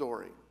Exodus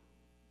story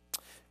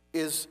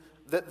is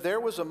that there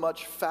was a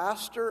much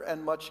faster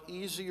and much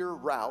easier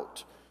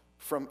route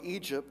from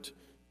Egypt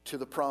to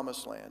the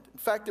Promised Land. In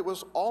fact, it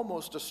was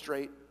almost a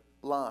straight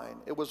line.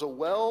 It was a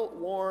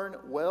well-worn,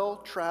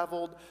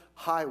 well-traveled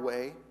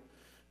highway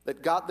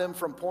that got them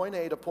from point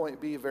A to point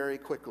B very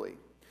quickly.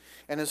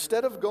 And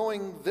instead of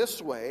going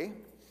this way,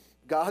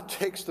 God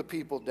takes the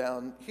people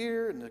down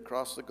here and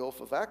across the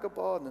Gulf of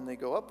Aqaba, and then they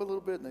go up a little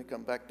bit, and they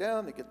come back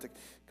down, they get the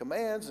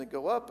commands, and they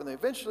go up, and they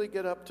eventually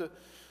get up to,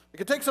 it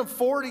could take some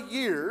 40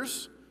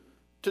 years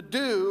to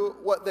do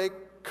what they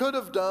could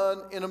have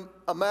done in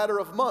a matter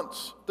of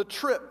months. The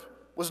trip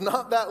was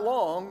not that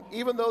long,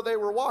 even though they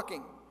were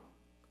walking.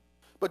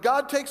 But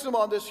God takes them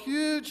on this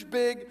huge,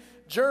 big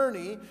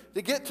journey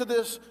to get to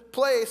this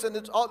place, and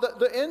it's all,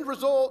 the end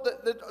result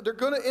that they're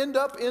going to end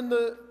up in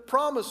the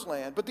Promised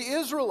Land. But the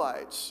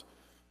Israelites,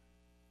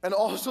 and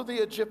also the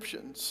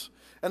Egyptians,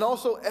 and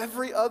also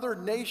every other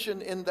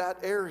nation in that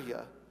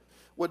area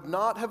would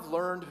not have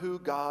learned who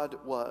God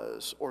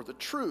was or the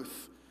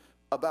truth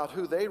about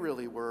who they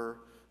really were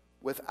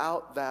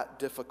without that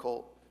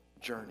difficult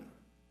journey.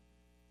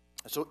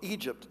 So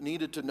Egypt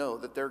needed to know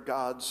that their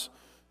gods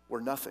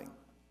were nothing.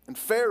 And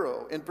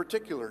Pharaoh, in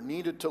particular,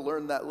 needed to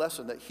learn that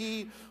lesson, that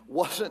he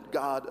wasn't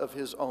God of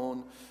his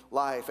own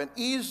life. And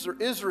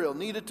Israel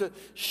needed to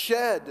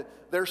shed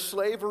their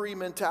slavery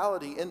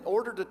mentality in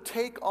order to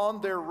take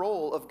on their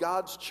role of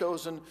God's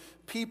chosen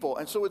people.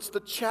 And so it's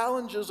the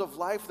challenges of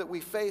life that we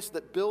face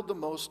that build the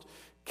most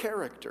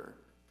character.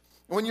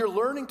 When you're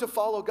learning to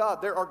follow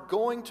God, there are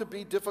going to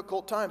be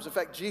difficult times. In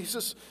fact,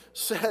 Jesus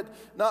said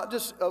not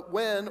just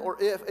when or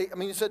if,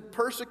 he said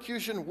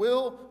persecution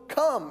will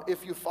come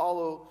if you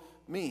follow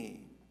me.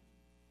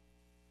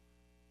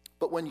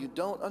 But when you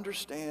don't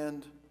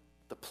understand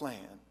the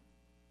plan,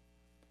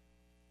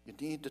 you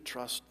need to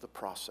trust the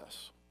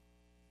process.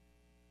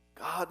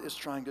 God is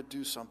trying to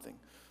do something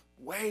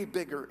way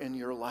bigger in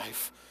your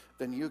life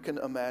than you can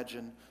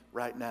imagine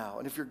right now.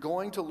 And if you're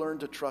going to learn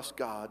to trust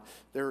God,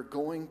 there are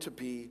going to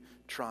be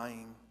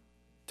trying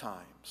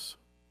times.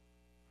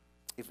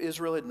 If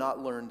Israel had not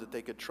learned that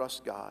they could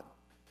trust God,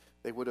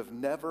 they would have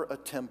never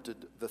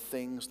attempted the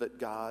things that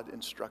God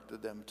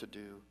instructed them to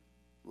do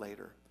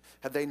later.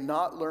 Had they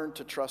not learned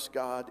to trust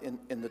God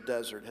in the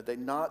desert, had they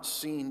not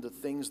seen the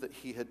things that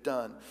he had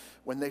done,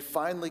 when they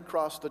finally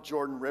crossed the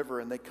Jordan River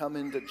and they come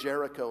into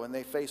Jericho and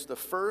they face the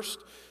first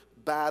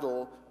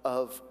battle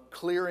of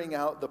clearing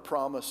out the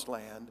promised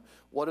land,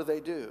 what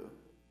do?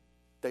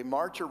 They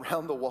march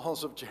around the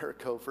walls of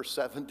Jericho for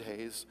 7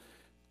 days,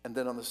 and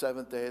then on the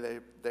seventh day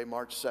they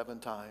march 7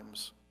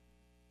 times,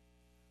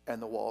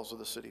 and the walls of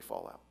the city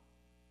fall out.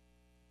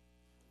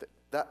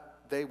 That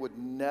they would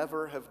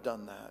never have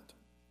done that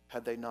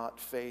had they not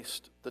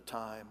faced the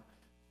time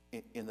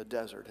in the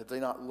desert, had they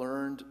not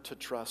learned to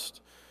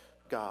trust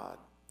God.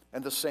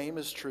 And the same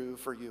is true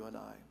for you and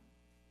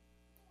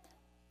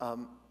I.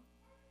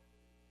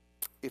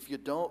 If you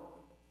don't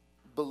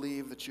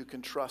believe that you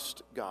can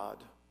trust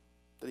God,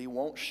 that he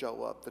won't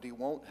show up, that he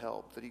won't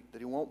help, that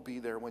he won't be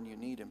there when you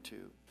need him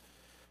to,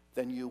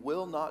 then you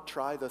will not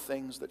try the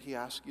things that he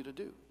asks you to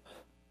do.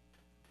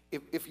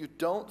 If you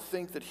don't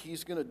think that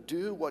he's going to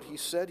do what he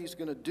said he's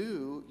going to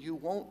do, you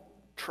won't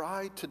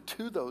try to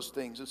do those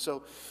things. And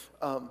so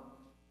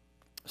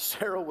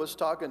Sarah was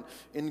talking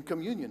in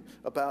communion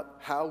about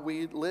how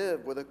we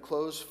live with a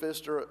closed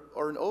fist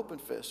or an open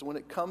fist. When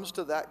it comes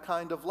to that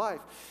kind of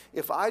life,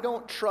 if I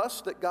don't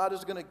trust that God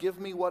is going to give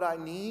me what I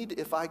need,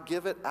 if I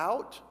give it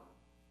out,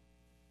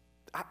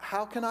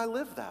 how can I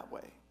live that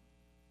way?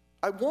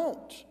 I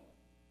won't.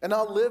 And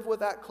I'll live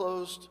with that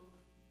closed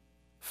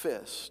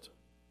fist.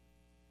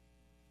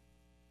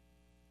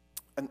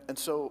 And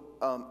so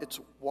it's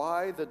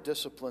why the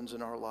disciplines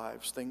in our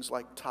lives, things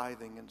like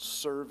tithing and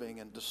serving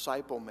and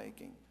disciple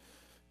making,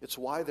 it's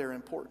why they're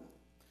important.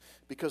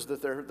 Because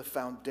they're the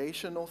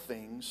foundational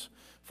things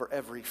for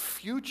every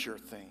future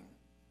thing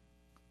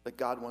that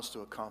God wants to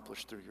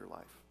accomplish through your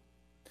life.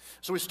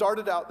 So we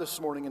started out this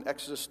morning in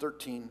Exodus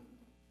 13,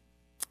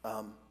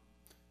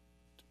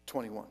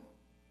 21.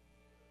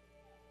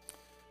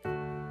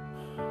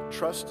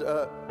 Trust,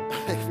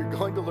 if you're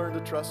going to learn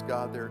to trust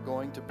God, there are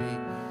going to be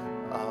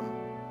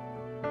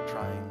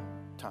trying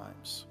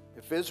times.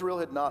 If Israel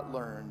had not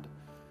learned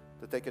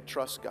that they could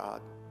trust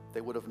God,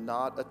 they would have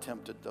not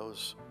attempted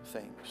those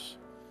things.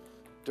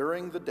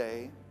 During the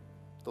day,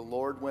 the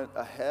Lord went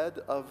ahead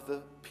of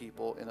the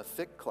people in a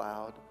thick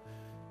cloud,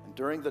 and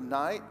during the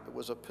night, it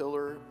was a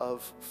pillar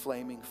of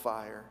flaming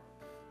fire.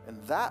 And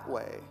that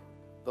way,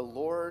 the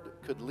Lord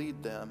could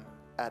lead them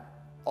at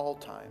all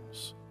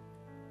times,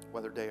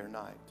 whether day or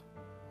night.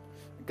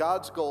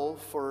 God's goal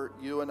for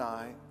you and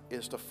I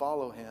is to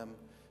follow him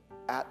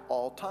at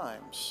all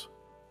times.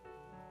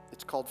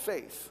 It's called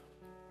faith.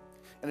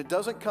 And it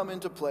doesn't come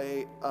into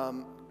play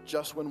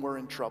just when we're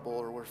in trouble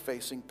or we're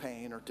facing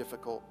pain or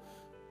difficult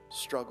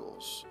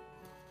struggles.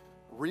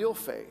 Real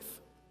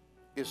faith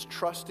is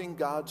trusting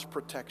God's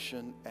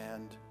protection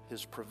and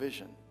his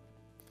provision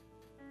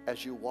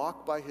as you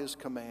walk by his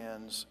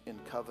commands in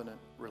covenant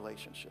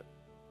relationship.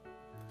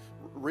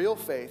 Real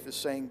faith is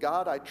saying,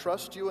 God, I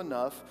trust you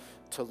enough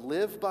to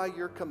live by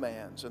your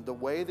commands and the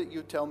way that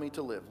you tell me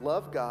to live.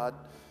 Love God,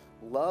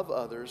 love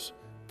others,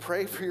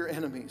 pray for your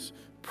enemies,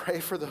 pray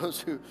for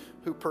those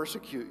who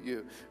persecute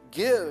you.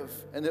 Give,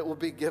 and it will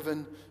be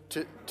given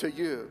to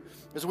you.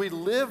 As we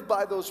live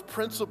by those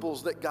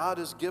principles that God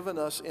has given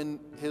us in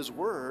his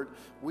word,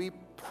 we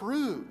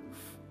prove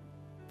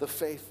the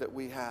faith that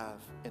we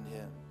have in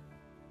him.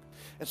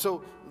 And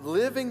so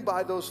living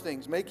by those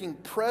things, making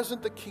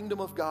present the kingdom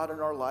of God in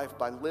our life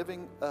by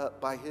living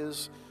by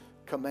his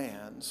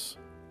commands,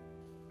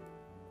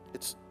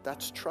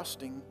 that's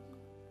trusting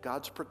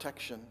God's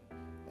protection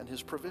and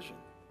his provision.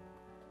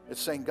 It's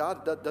saying,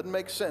 God, that doesn't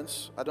make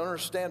sense. I don't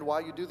understand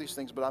why you do these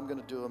things, but I'm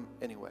going to do them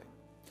anyway.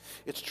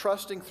 It's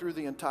trusting through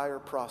the entire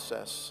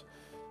process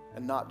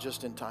and not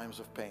just in times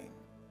of pain.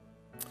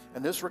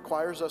 And this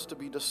requires us to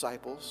be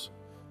disciples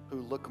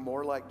who look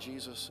more like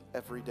Jesus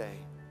every day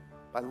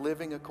by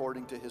living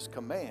according to his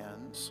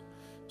commands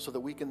so that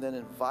we can then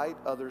invite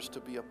others to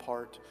be a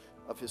part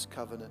of his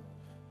covenant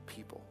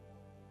people.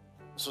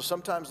 So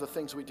sometimes the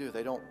things we do,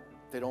 they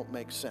don't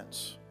make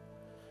sense.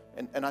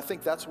 And I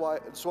think that's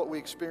what we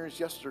experienced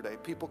yesterday.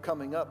 People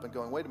coming up and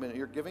going, wait a minute,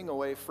 you're giving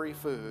away free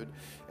food,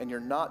 and you're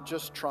not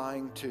just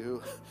trying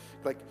to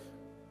like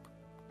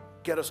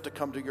get us to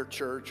come to your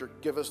church or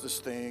give us this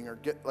thing or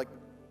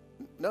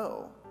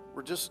no,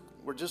 we're just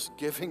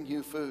giving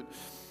you food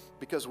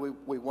because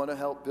we want to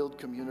help build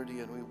community,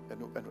 and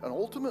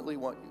ultimately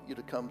want you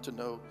to come to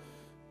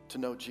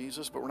know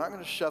Jesus, but we're not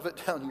going to shove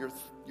it down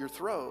your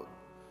throat.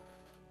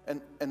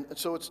 And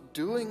so it's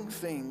doing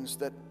things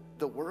that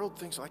the world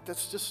thinks like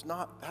that's just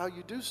not how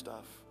you do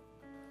stuff.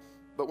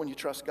 But when you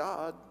trust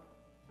God,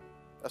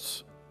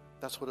 that's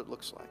what it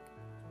looks like.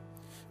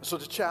 So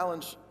the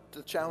challenge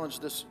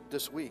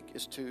this week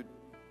is to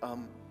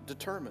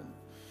determine,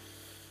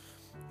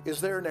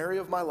 is there an area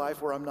of my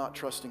life where I'm not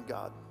trusting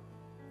God?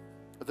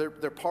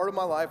 They're part of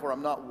my life where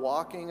I'm not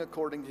walking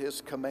according to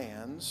His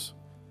commands.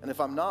 And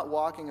if I'm not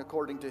walking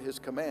according to His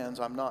commands,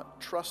 I'm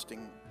not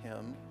trusting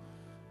Him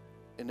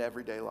in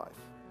everyday life.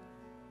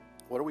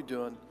 What are we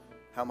doing?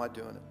 How am I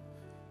doing it?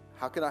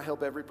 How can I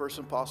help every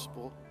person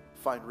possible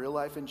find real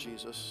life in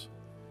Jesus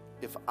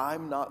if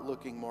I'm not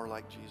looking more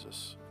like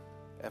Jesus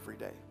every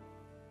day?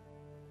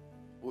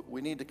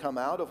 We need to come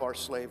out of our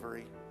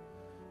slavery,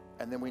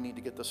 and then we need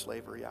to get the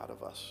slavery out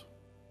of us.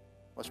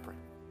 Let's pray.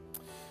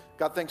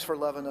 God, thanks for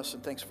loving us,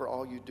 and thanks for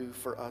all you do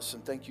for us,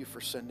 and thank you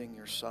for sending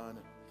your Son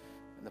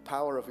and the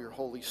power of your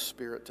Holy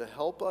Spirit to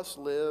help us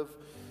live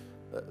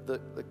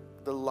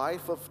the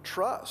life of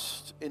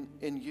trust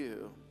in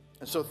you.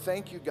 And so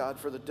thank you, God,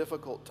 for the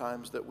difficult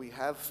times that we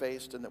have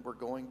faced and that we're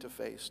going to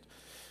face,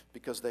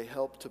 because they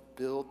help to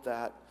build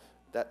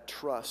that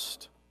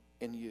trust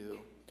in you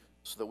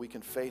so that we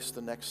can face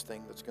the next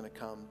thing that's going to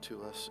come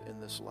to us in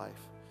this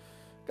life.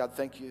 God,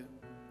 thank you.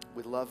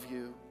 We love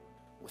you.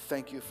 We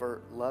thank you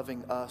for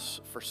loving us,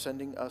 for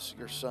sending us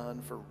your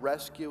Son, for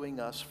rescuing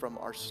us from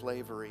our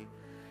slavery,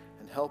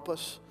 and help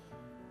us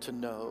to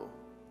know,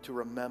 to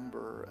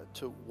remember,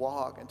 to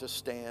walk, and to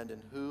stand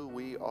in who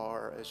we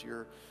are as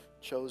your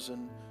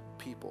chosen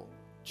people,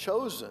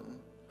 chosen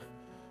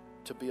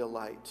to be a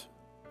light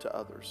to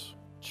others,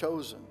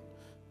 chosen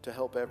to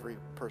help every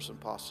person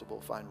possible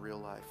find real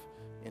life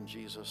in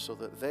Jesus so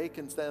that they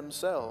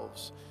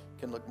themselves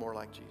can look more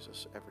like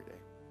Jesus every day.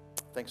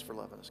 Thanks for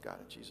loving us, God,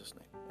 in Jesus'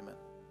 name, amen.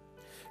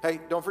 Hey,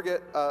 don't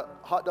forget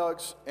hot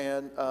dogs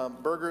and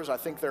burgers. I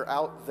think they're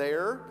out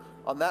there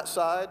on that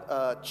side,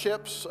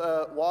 chips,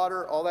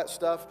 water, all that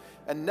stuff.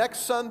 And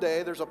next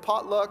Sunday, there's a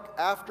potluck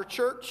after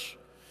church.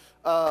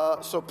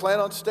 So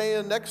plan on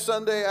staying next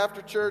Sunday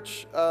after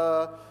church.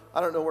 I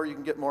don't know where you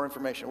can get more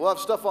information. We'll have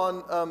stuff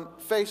on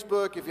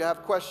Facebook. If you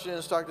have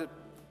questions, talk to,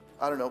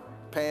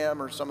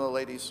 Pam or some of the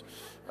ladies,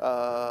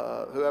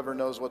 whoever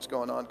knows what's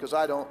going on, because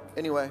I don't.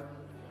 Anyway.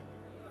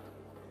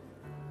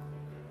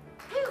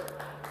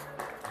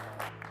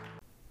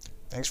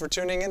 Thanks for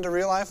tuning in to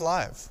Real Life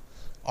Live.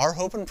 Our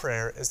hope and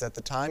prayer is that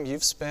the time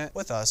you've spent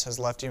with us has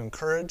left you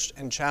encouraged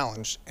and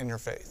challenged in your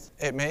faith.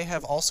 It may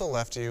have also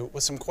left you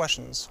with some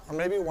questions, or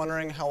maybe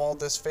wondering how all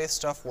this faith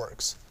stuff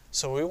works.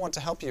 So we want to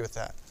help you with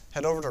that.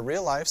 Head over to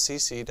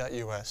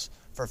reallifecc.us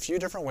for a few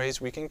different ways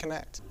we can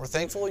connect. We're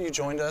thankful you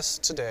joined us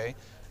today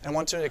and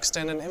want to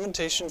extend an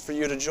invitation for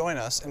you to join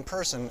us in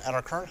person at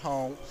our current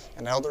home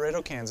in El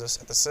Dorado,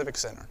 Kansas at the Civic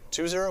Center,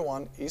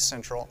 201 East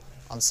Central,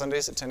 on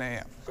Sundays at 10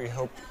 a.m. We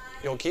hope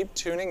you'll keep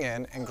tuning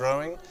in and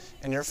growing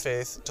in your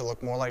faith to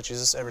look more like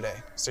Jesus every day.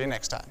 See you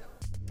next time.